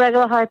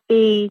 irregular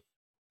heartbeat,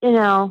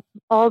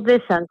 all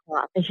this on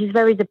top, and she's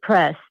very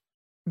depressed.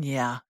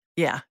 Yeah.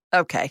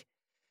 Okay.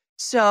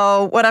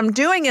 So what I'm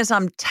doing is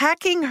I'm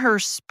tacking her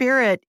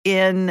spirit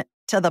in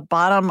to the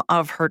bottom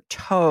of her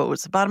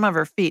toes, the bottom of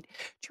her feet.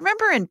 Do you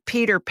remember in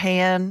Peter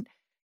Pan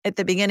at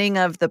the beginning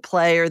of the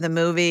play or the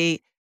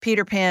movie,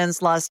 Peter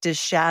Pan's lost his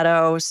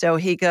shadow. So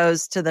he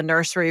goes to the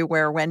nursery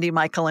where Wendy,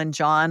 Michael, and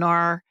John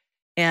are.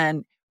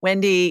 And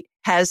Wendy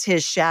has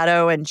his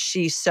shadow and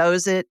she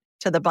sews it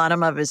to the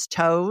bottom of his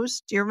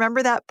toes. Do you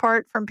remember that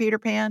part from Peter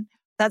Pan?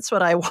 That's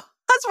what I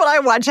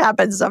watch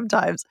happen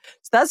sometimes.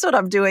 So that's what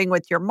I'm doing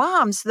with your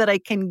mom so that I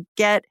can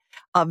get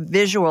a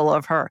visual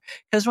of her.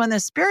 Because when the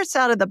spirit's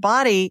out of the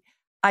body,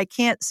 I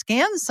can't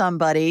scan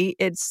somebody.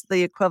 It's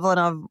the equivalent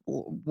of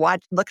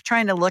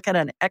trying to look at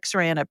an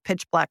X-ray in a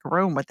pitch black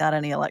room without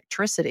any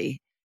electricity.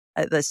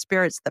 The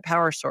spirit's the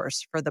power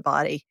source for the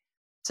body.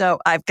 So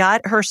I've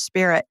got her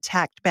spirit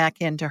tacked back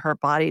into her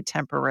body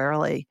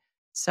temporarily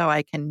so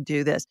I can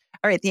do this.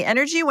 All right, the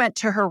energy went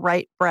to her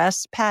right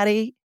breast,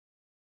 Patty.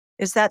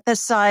 Is that the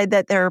side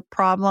that there are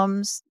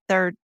problems?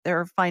 They're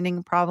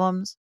finding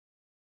problems?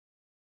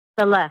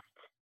 The left.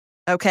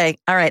 Okay.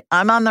 All right.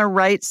 I'm on the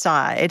right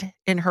side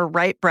in her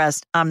right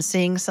breast. I'm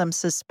seeing some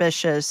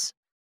suspicious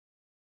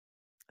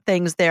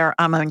things there.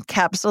 I'm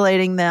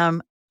encapsulating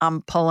them.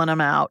 I'm pulling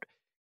them out.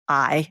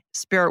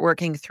 Spirit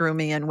working through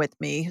me and with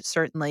me,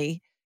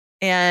 certainly.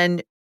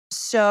 And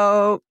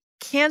so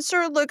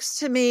cancer looks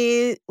to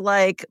me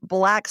like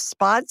black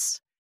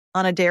spots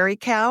on a dairy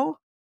cow.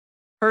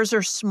 Hers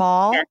are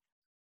small. Yes.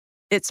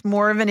 It's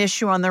more of an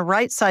issue on the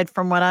right side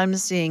from what I'm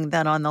seeing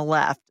than on the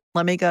left.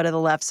 Let me go to the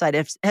left side.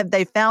 Have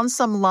they found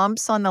some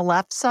lumps on the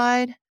left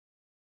side?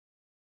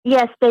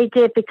 Yes, they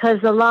did,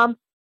 because the lump,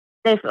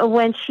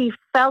 when she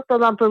felt the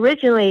lump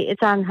originally,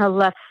 it's on her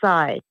left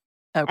side.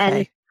 Okay. And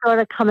it's sort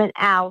of coming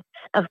out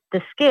of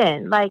the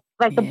skin, like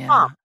a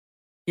bump.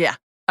 Yeah.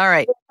 All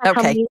right.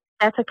 Okay.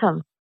 That's a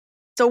come.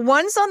 So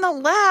ones on the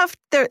left,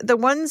 the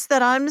ones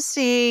that I'm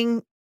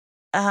seeing,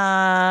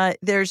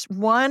 there's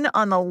one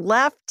on the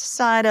left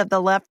side of the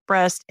left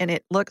breast, and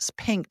it looks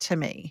pink to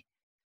me.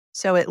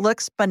 So it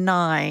looks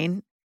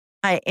benign.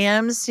 I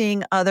am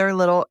seeing other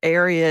little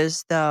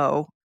areas,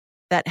 though,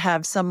 that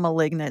have some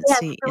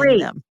malignancy in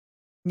them.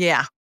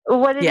 Yeah.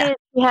 What it is,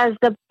 he has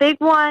the big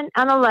one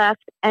on the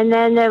left, and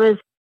then there was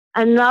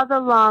another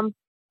lump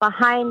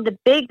behind the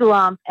big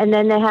lump, and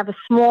then they have a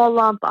small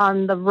lump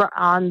on the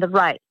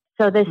right.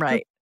 So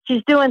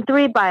she's doing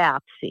 3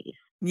 biopsies.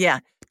 Yeah.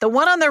 The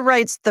one on the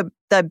right's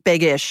the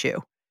big issue.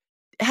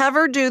 Have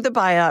her do the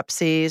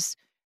biopsies.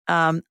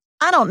 I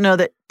don't know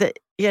that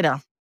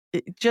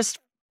just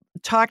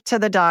talk to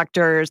the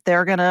doctors.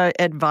 They're going to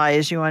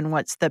advise you on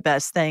what's the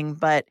best thing,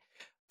 but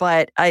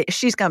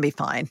she's going to be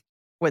fine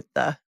with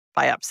the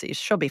biopsies.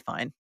 She'll be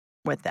fine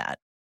with that.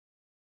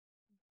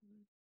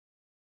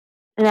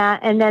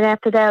 And then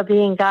after that, it'll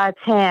be in God's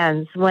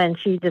hands when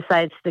she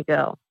decides to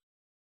go.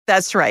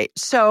 That's right.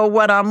 So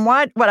what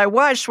I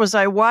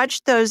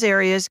watched those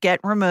areas get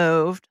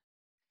removed,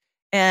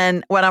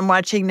 and what I'm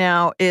watching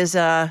now is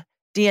a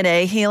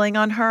DNA healing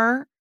on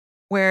her,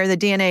 where the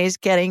DNA is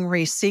getting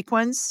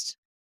resequenced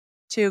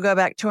to go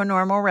back to a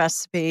normal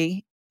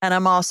recipe. And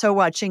I'm also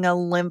watching a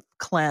lymph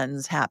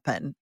cleanse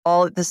happen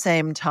all at the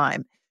same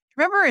time.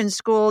 Remember in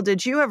school,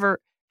 did you ever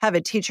have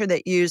a teacher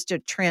that used a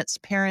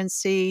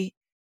transparencies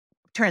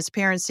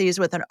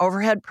with an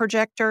overhead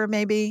projector,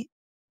 maybe?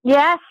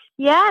 Yes.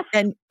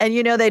 And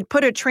they'd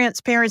put a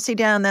transparency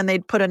down, then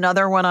they'd put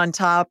another one on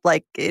top,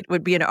 like it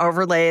would be an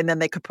overlay, and then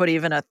they could put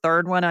even a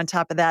third one on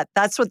top of that.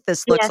 That's what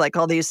this looks like.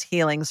 All these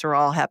healings are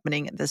all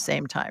happening at the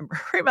same time.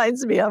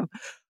 Reminds me of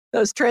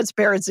those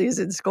transparencies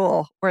in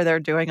school where they're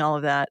doing all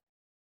of that.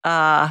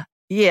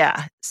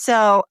 Yeah.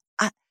 So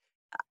I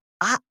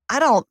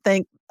don't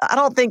think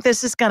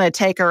this is going to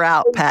take her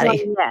out,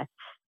 Patty. Yes.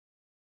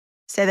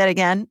 Say that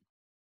again.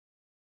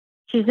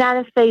 She's not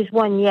in phase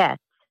 1 yet.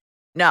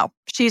 No,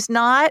 she's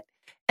not.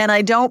 And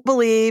I don't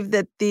believe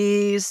that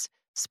these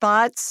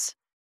spots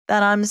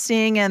that I'm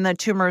seeing and the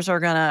tumors they're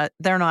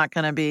not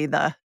going to be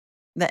the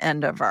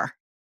end of her.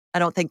 I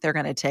don't think they're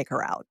going to take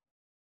her out.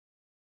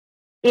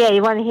 Yeah,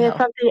 you want to hear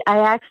something? I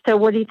asked her,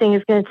 what do you think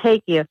is going to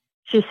take you?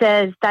 She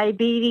says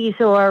diabetes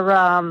or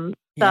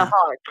the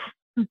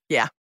heart.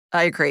 Yeah,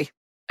 I agree.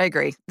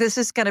 This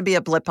is going to be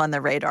a blip on the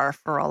radar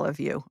for all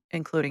of you,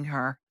 including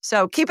her.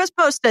 So keep us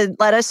posted.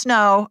 Let us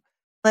know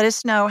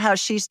how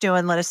she's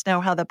doing. Let us know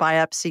how the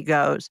biopsy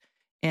goes.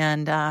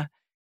 And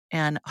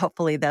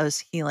hopefully those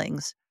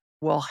healings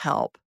will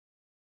help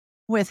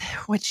with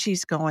what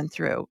she's going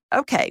through.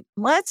 Okay,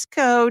 let's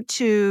go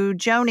to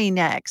Joni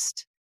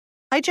next.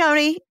 Hi,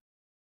 Joni.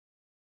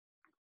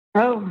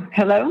 Oh,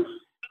 hello.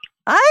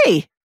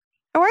 Hi.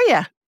 How are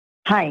you?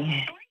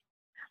 Hi.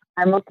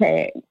 I'm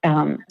okay.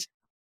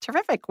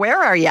 Terrific. Where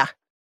are you?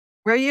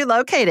 Where are you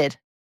located?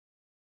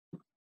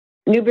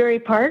 Newbury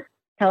Park,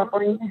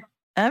 California.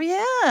 Oh,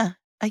 yeah.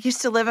 I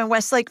used to live in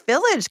Westlake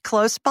Village,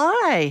 close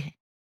by.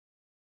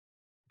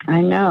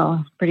 I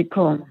know. Pretty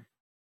cool.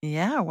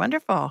 Yeah,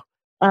 wonderful.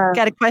 Uh,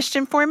 Got a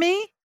question for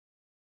me?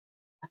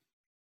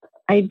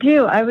 I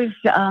do. I was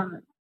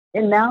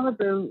in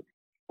Malibu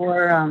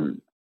for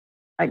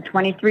like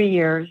 23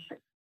 years,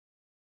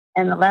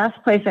 and the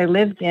last place I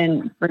lived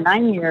in for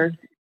 9 years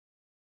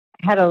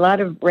had a lot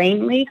of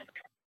rain leaks,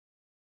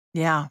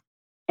 Yeah.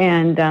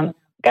 and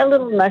got a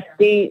little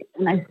musty,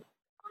 and I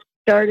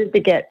started to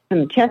get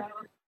some chest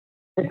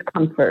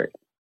discomfort.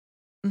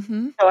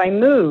 Mm-hmm. So I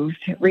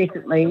moved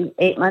recently,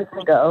 8 months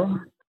ago,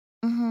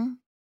 Mm-hmm.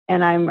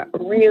 and I'm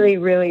really,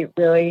 really,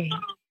 really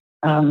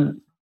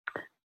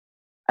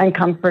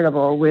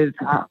uncomfortable with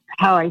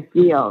how I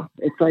feel.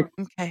 It's like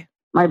Okay.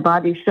 my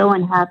body's so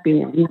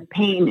unhappy, and the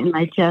pain in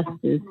my chest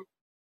is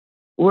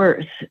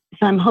worse.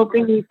 So I'm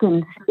hoping you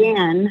can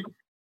scan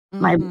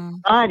my Mm-hmm.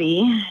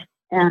 body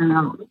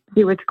and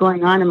see what's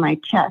going on in my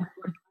chest.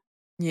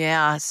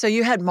 Yeah. So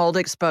you had mold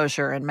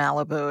exposure in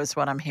Malibu is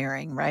what I'm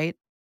hearing, right?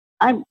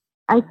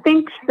 I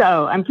think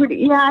so. I'm pretty.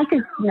 Yeah, I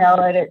can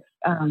smell it. It's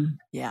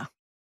Yeah.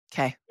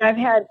 Okay. I've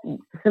had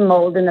some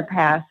mold in the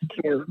past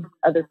too,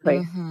 other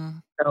places. Mm-hmm.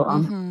 So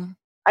Mm-hmm.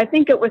 I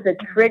think it was a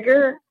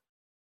trigger,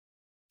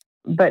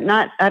 but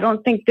not. I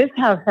don't think this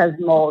house has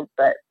mold,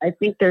 but I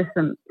think there's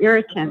some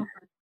irritants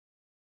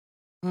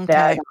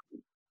that Okay.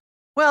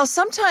 Well,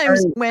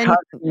 sometimes are when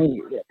causing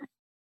me.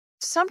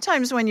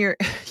 your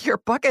your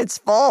bucket's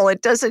full,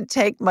 it doesn't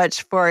take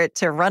much for it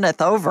to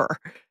runneth over.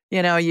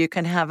 You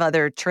can have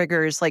other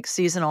triggers like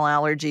seasonal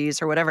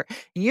allergies or whatever.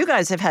 You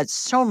guys have had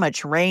so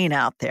much rain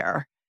out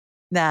there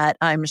that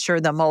I'm sure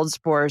the mold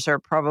spores are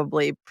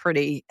probably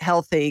pretty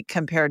healthy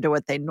compared to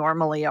what they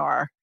normally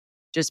are,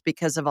 just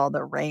because of all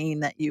the rain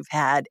that you've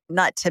had.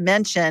 Not to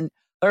mention,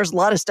 there's a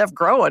lot of stuff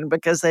growing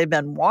because they've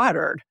been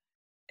watered.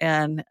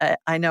 And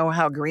I know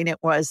how green it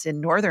was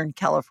in Northern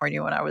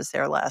California when I was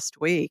there last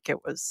week.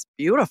 It was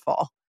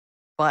beautiful,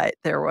 but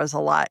there was a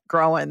lot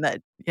growing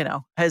that,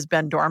 has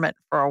been dormant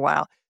for a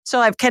while. So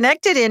I've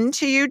connected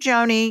into you,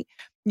 Joni.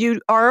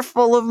 You are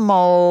full of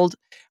mold.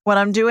 What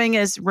I'm doing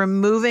is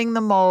removing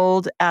the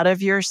mold out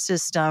of your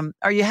system.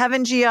 Are you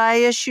having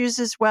GI issues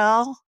as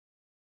well?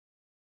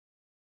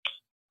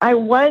 I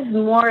was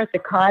more at the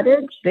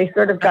cottage. They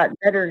sort of got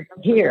better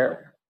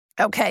here.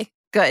 Okay,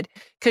 good.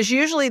 Because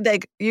usually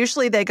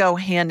they go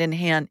hand in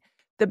hand.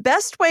 The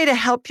best way to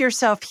help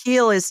yourself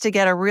heal is to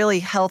get a really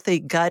healthy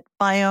gut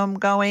biome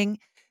going.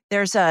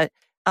 There's a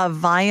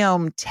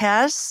biome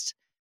test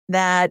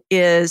that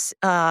is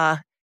a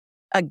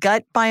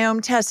gut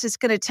biome test. It's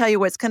going to tell you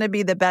what's going to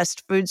be the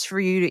best foods for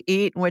you to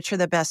eat and which are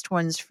the best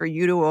ones for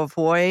you to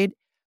avoid.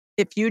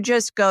 If you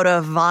just go to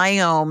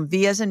Viome,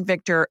 V as in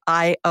Victor,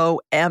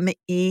 IOME.com,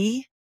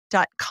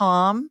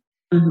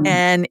 Mhm.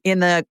 and in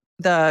the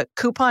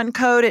coupon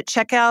code at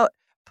checkout,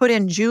 put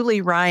in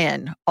Julie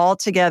Ryan all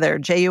together,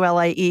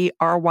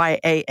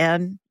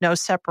 JULIERYAN, no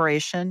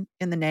separation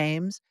in the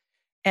names,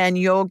 and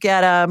you'll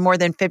get a more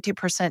than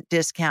 50%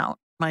 discount.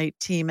 My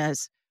team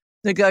has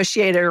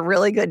negotiated a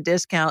really good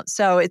discount.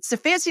 So it's a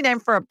fancy name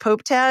for a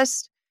poop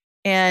test,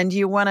 and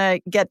you want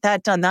to get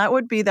that done. That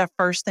would be the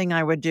first thing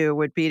I would do,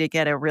 would be to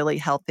get a really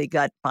healthy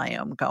gut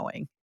biome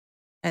going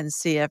and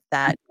see if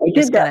that I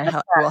is did going that. to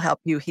help, will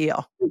help you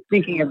heal. I'm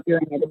thinking of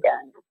doing it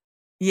again.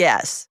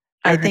 Yes,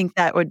 I think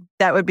that would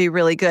be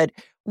really good.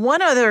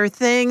 One other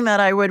thing that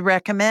I would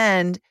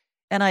recommend,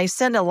 and I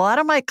send a lot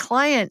of my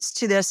clients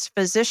to this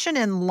physician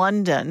in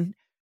London.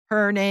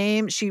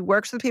 She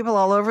works with people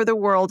all over the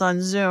world on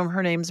Zoom.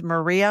 Her name's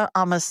Maria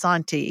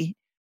Amasanti.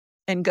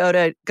 And go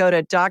to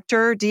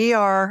Dr.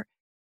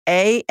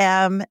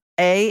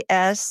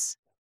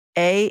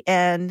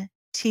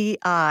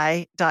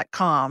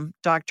 DrAmasanti.com,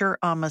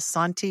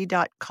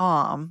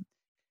 dramasanti.com.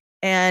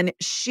 And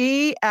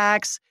she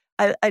acts,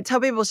 I tell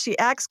people she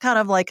acts kind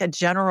of like a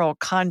general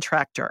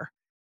contractor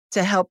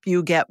to help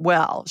you get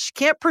well. She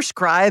can't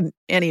prescribe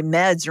any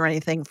meds or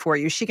anything for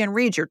you. She can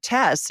read your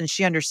tests and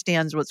she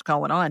understands what's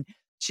going on.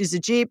 She's a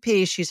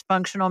GP, she's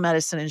functional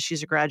medicine, and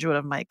she's a graduate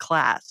of my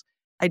class.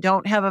 I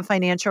don't have a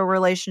financial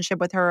relationship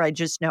with her. I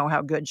just know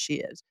how good she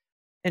is.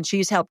 And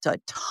she's helped a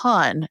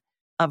ton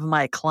of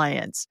my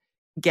clients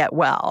get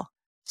well.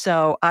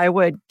 So I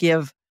would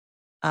give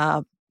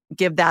that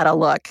a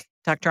look,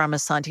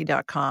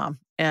 dramasanti.com,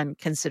 and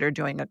consider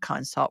doing a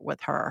consult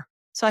with her.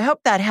 So I hope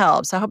that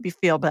helps. I hope you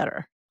feel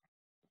better.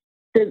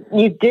 So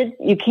you can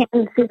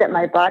see that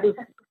my body's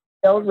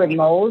filled with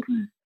mold?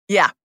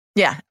 Yeah.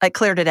 I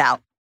cleared it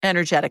out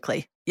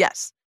energetically.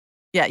 Yes.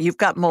 Yeah, you've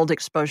got mold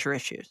exposure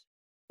issues.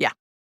 Yeah.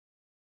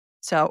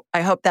 So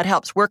I hope that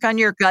helps. Work on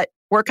your gut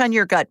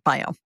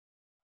biome.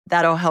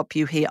 That'll help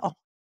you heal.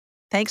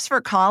 Thanks for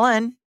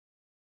calling.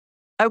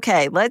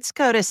 Okay, let's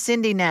go to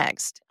Cindy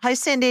next. Hi,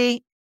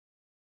 Cindy.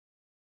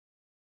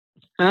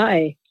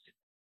 Hi.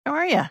 How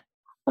are you?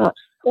 Well,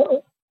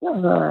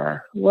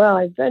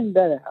 I've been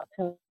better. I'll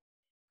tell you.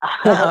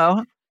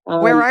 Uh-oh.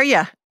 Where are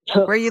you?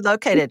 Where are you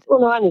located?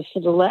 What's going on is for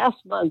the last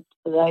month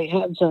that I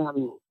had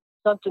something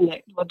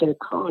that what they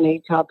call an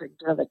atopic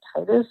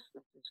dermatitis.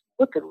 It's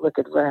wicked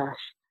rash.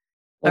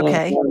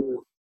 Okay. And,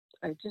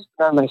 I just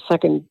got my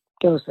second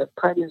dose of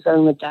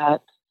prednisone with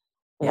that.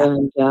 Yeah.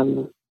 And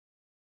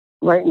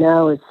right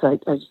now it's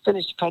like I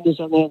finished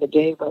prednisone the other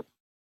day, but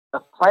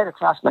right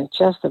across my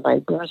chest and my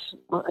breast,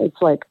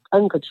 it's like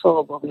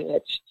uncontrollable, the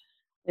itch.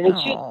 And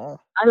it's just,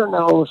 I don't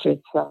know if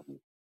it's,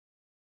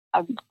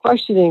 I'm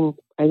questioning,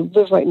 I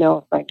live right now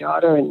with my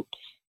daughter and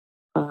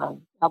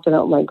helping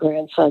out my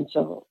grandson,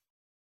 so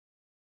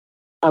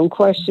I'm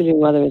questioning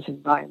whether it's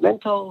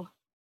environmental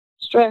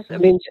stress. I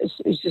mean,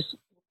 it's just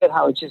look at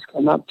how it just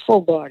came up,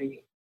 full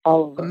body,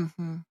 all over.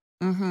 Mm-hmm.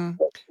 Mm-hmm.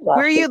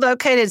 Where are you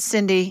located,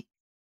 Cindy?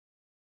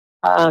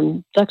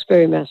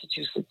 Duxbury,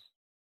 Massachusetts.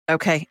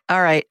 Okay.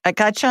 All right. I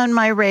got you on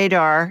my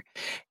radar,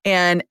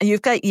 and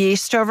you've got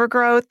yeast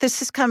overgrowth.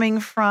 This is coming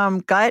from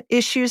gut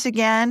issues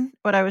again.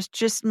 What I was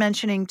just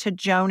mentioning to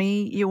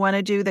Joni, you want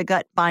to do the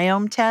gut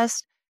biome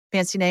test,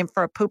 fancy name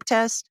for a poop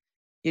test.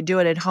 You do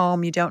it at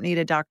home. You don't need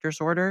a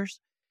doctor's orders.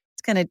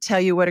 It's going to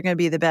tell you what are going to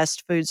be the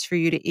best foods for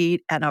you to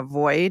eat and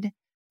avoid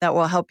that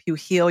will help you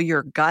heal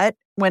your gut.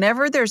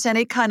 Whenever there's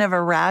any kind of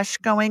a rash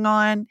going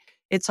on,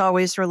 it's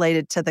always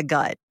related to the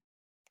gut.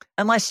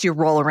 Unless you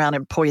roll around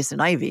in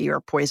poison ivy or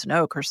poison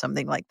oak or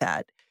something like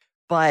that.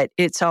 But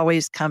it's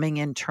always coming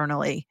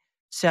internally.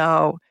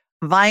 So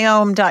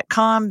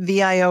Viome.com,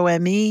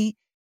 VIOME,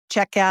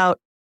 check out,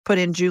 put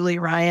in Julie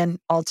Ryan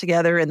all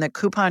together in the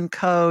coupon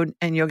code,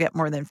 and you'll get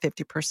more than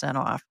 50%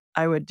 off.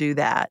 I would do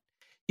that.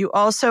 You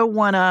also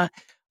want to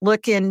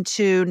look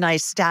into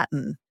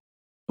nystatin,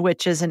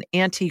 which is an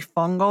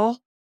antifungal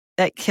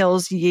that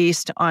kills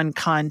yeast on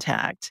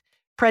contact.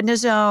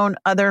 Prednisone,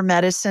 other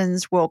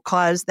medicines will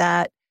cause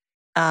that.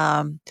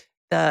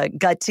 The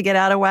gut to get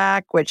out of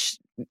whack, which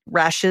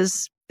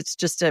rashes, it's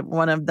just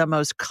one of the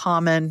most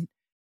common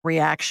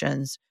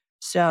reactions.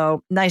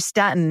 So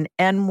nystatin,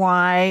 Nystatin.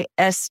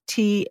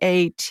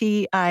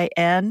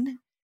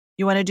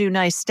 You want to do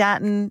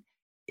nystatin.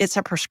 It's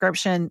a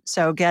prescription,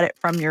 so get it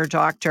from your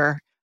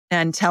doctor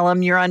and tell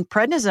them you're on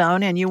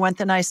prednisone and you want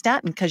the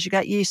nystatin because you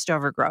got yeast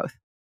overgrowth,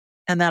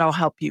 and that'll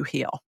help you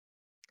heal.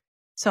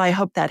 So I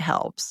hope that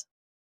helps.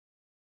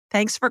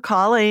 Thanks for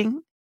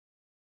calling.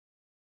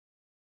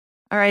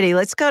 All righty,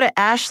 let's go to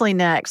Ashley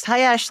next. Hi,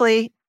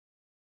 Ashley.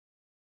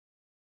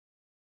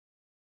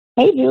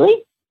 Hey,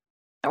 Julie.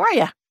 How are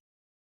you?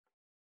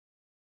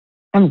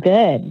 I'm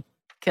good.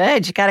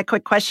 Good. You got a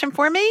quick question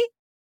for me?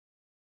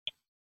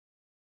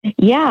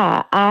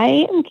 Yeah,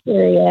 I am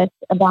curious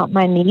about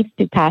my niece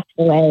who passed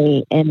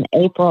away in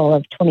April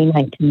of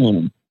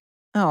 2019.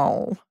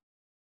 Oh,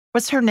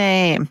 what's her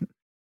name?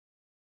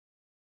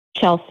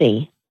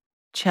 Chelsea.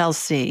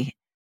 Chelsea.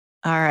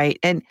 All right.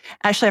 And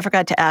Ashley, I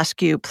forgot to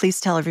ask you, please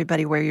tell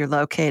everybody where you're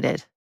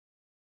located.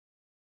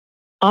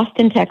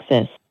 Austin,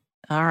 Texas.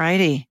 All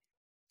righty.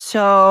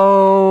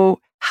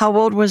 So how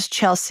old was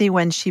Chelsea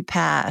when she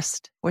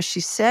passed? Was she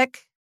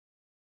sick?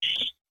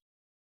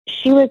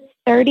 She was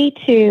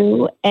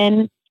 32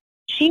 and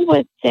she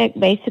was sick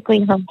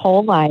basically her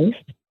whole life.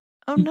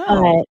 Oh, no.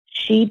 But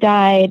she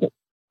died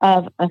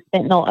of a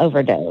fentanyl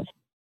overdose.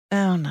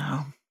 Oh,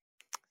 no.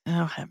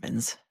 Oh,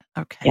 heavens.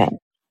 Okay. Yeah.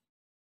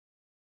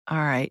 All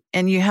right.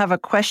 And you have a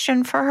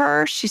question for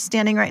her? She's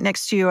standing right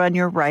next to you on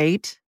your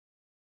right.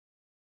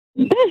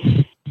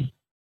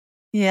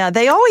 Yeah,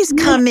 they always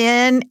come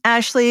in,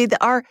 Ashley.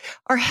 Our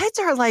heads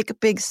are like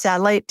big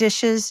satellite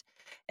dishes,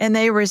 and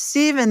they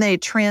receive and they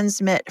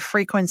transmit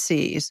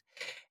frequencies.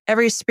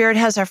 Every spirit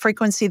has a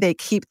frequency they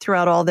keep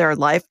throughout all their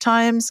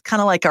lifetimes,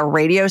 kind of like a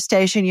radio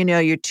station. You know,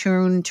 you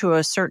tune to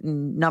a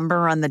certain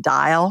number on the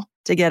dial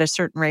to get a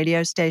certain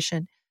radio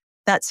station.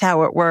 That's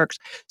how it works.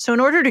 So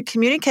in order to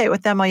communicate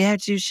with them, all you have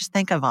to do is just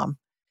think of them.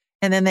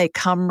 And then they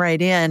come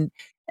right in.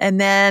 And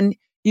then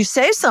you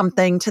say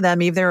something to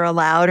them, either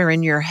aloud or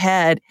in your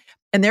head,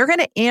 and they're going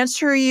to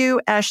answer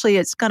you. Ashley,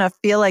 it's going to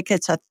feel like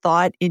it's a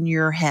thought in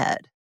your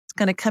head. It's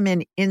going to come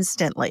in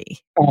instantly.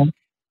 Okay.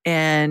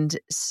 And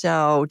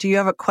so do you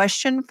have a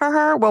question for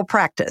her? We'll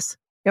practice.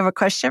 You have a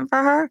question for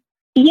her?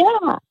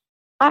 Yeah.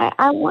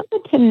 I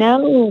wanted to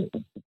know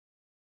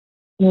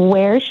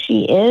where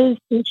she is,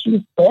 who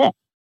she's with.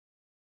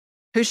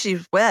 Who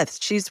she's with?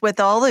 She's with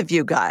all of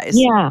you guys.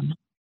 Yeah.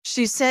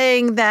 She's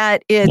saying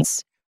that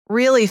it's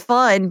really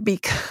fun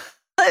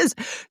because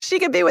she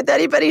can be with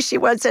anybody she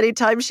wants,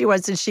 anytime she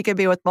wants, and she can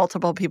be with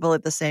multiple people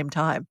at the same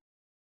time.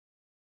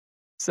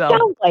 So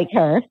sounds like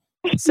her.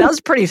 Sounds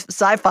pretty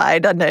sci-fi,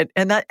 doesn't it?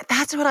 And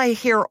that's what I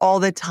hear all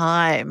the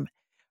time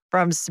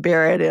from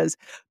Spirit is,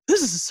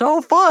 this is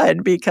so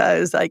fun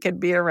because I can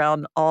be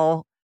around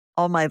all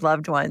my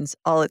loved ones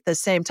all at the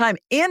same time.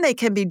 And they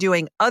can be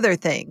doing other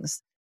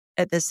things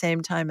at the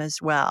same time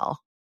as well.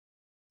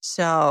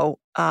 So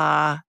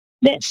my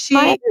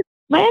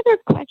other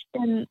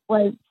question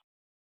was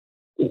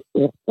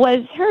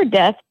her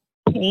death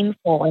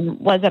painful and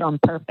was it on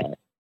purpose?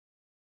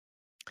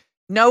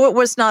 No, it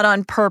was not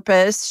on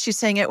purpose. She's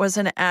saying it was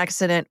an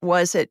accident.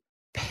 Was it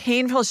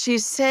painful?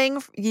 She's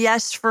saying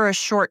yes for a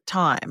short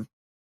time.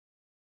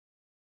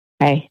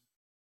 Okay.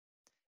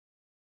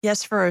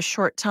 Yes, for a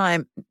short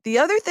time. The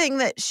other thing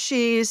that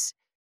she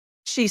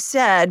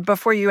said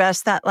before you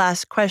asked that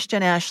last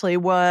question, Ashley,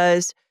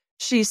 was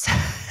she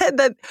said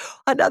that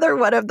another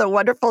one of the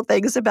wonderful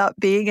things about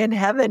being in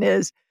heaven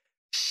is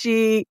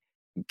she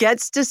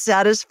gets to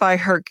satisfy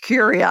her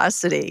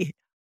curiosity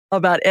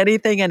about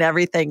anything and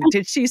everything.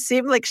 Did she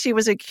seem like she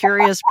was a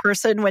curious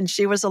person when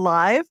she was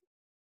alive?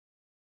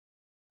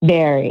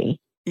 Very.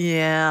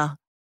 Yeah.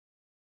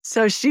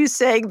 So she's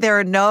saying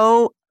there's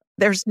no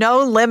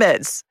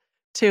limits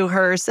to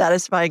her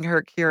satisfying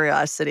her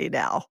curiosity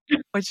now,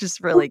 which is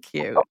really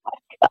cute. Oh my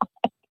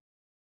God.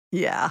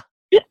 Yeah.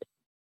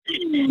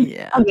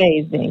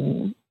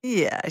 Amazing.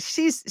 Yeah.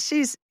 She's,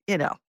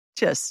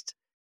 just,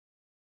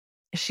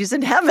 she's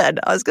in heaven.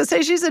 I was going to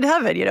say she's in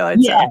heaven.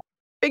 It's a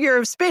figure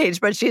of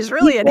speech, but she's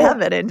really in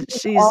heaven and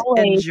she's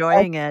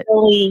enjoying it.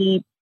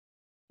 Really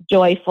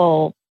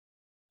joyful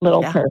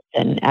little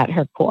person at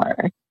her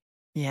core.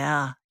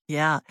 Yeah.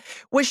 Yeah.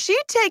 Was she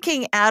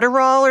taking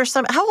Adderall or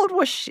something? How old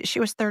was she? She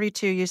was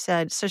 32, you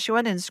said. So she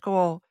went in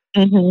school.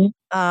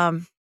 Mm-hmm.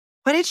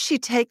 What did she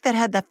take that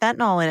had the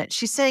fentanyl in it?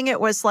 She's saying it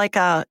was like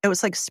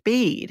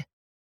speed.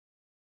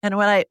 And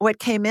what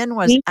came in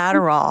was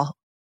Adderall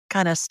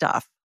kind of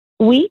stuff.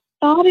 We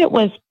thought it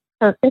was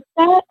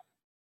Percocet.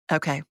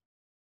 Okay.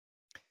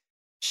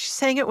 She's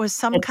saying it was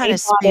some kind of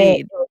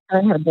speed. It was her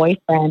and her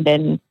boyfriend,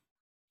 and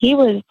he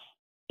was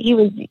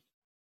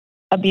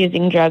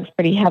abusing drugs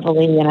pretty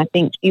heavily, and I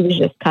think she was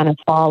just kind of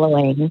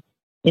following,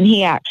 and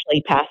he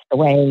actually passed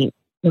away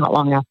not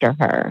long after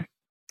her.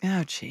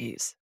 Oh,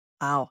 geez.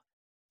 Wow.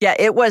 Yeah,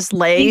 it was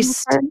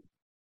laced.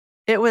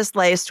 It was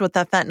laced with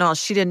the fentanyl.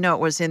 She didn't know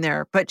it was in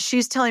there, but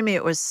she's telling me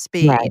it was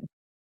speed. Right.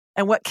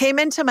 And what came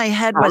into my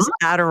head was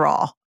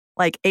Adderall,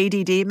 like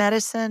ADD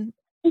medicine.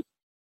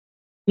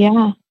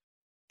 Yeah.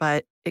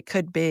 But it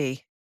could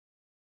be.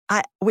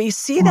 We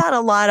see that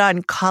a lot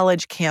on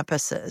college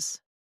campuses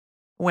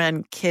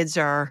when kids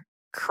are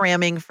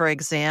cramming for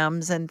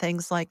exams and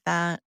things like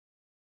that.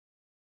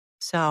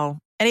 So,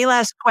 any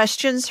last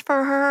questions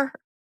for her?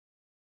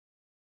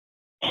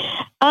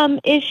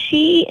 Is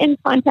she in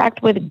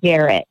contact with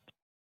Garrett?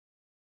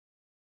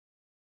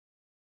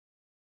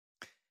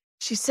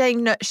 She's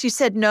saying no. She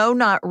said no,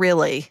 not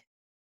really.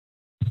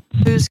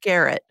 Who's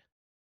Garrett?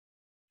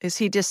 Is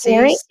he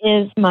deceased?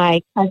 Garrett is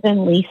my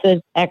cousin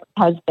Lisa's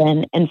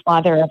ex-husband and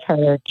father of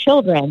her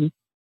children,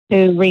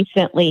 who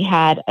recently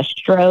had a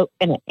stroke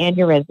and an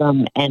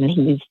aneurysm, and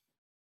he's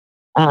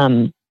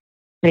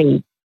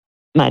pretty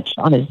much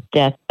on his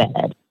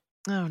deathbed.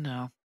 Oh,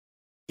 no.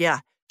 Yeah.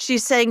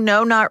 She's saying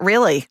no, not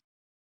really.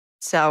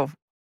 So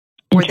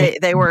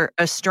they were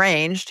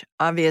estranged,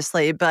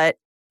 obviously, but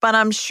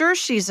I'm sure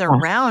she's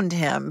around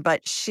him,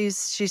 but she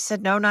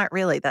said no, not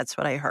really. That's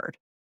what I heard.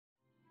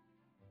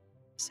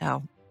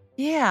 So,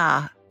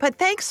 yeah. But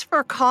thanks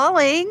for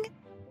calling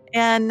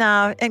and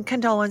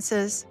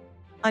condolences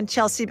on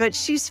Chelsea, but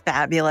she's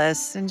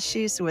fabulous and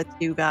she's with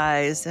you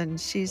guys and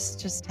she's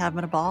just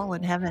having a ball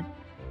in heaven.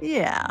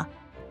 Yeah.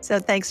 So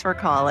thanks for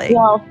calling.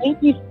 Well,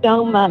 thank you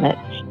so much.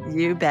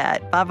 You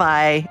bet.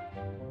 Bye-bye.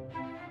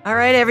 All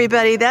right,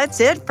 everybody. That's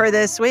it for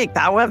this week.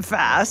 That went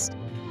fast.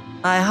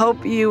 I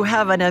hope you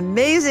have an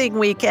amazing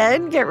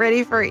weekend. Get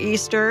ready for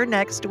Easter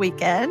next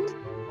weekend.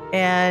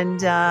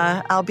 And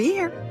I'll be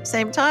here.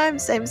 Same time,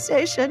 same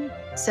station.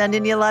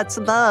 Sending you lots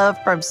of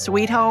love from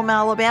Sweet Home,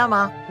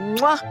 Alabama.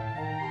 Mwah.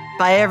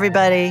 Bye,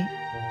 everybody.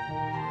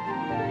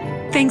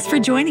 Thanks for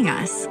joining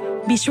us.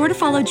 Be sure to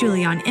follow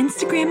Julie on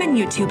Instagram and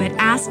YouTube at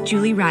Ask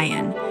Julie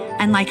Ryan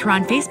and like her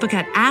on Facebook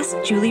at Ask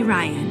Julie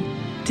Ryan.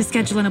 To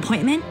schedule an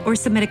appointment or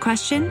submit a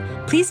question,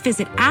 please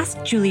visit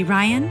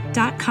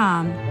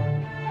AskJulieRyan.com.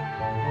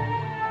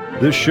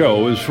 This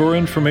show is for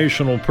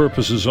informational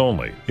purposes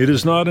only. It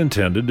is not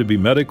intended to be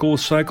medical,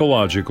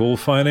 psychological,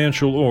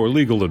 financial, or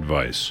legal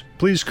advice.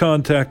 Please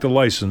contact a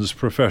licensed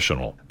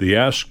professional. The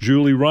Ask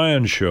Julie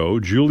Ryan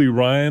Show, Julie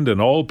Ryan and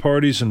all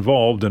parties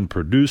involved in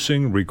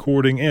producing,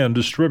 recording, and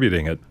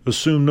distributing it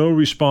assume no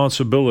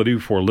responsibility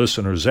for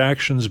listeners'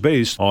 actions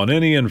based on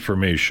any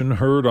information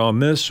heard on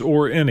this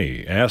or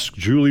any Ask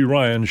Julie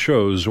Ryan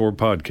shows or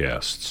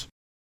podcasts.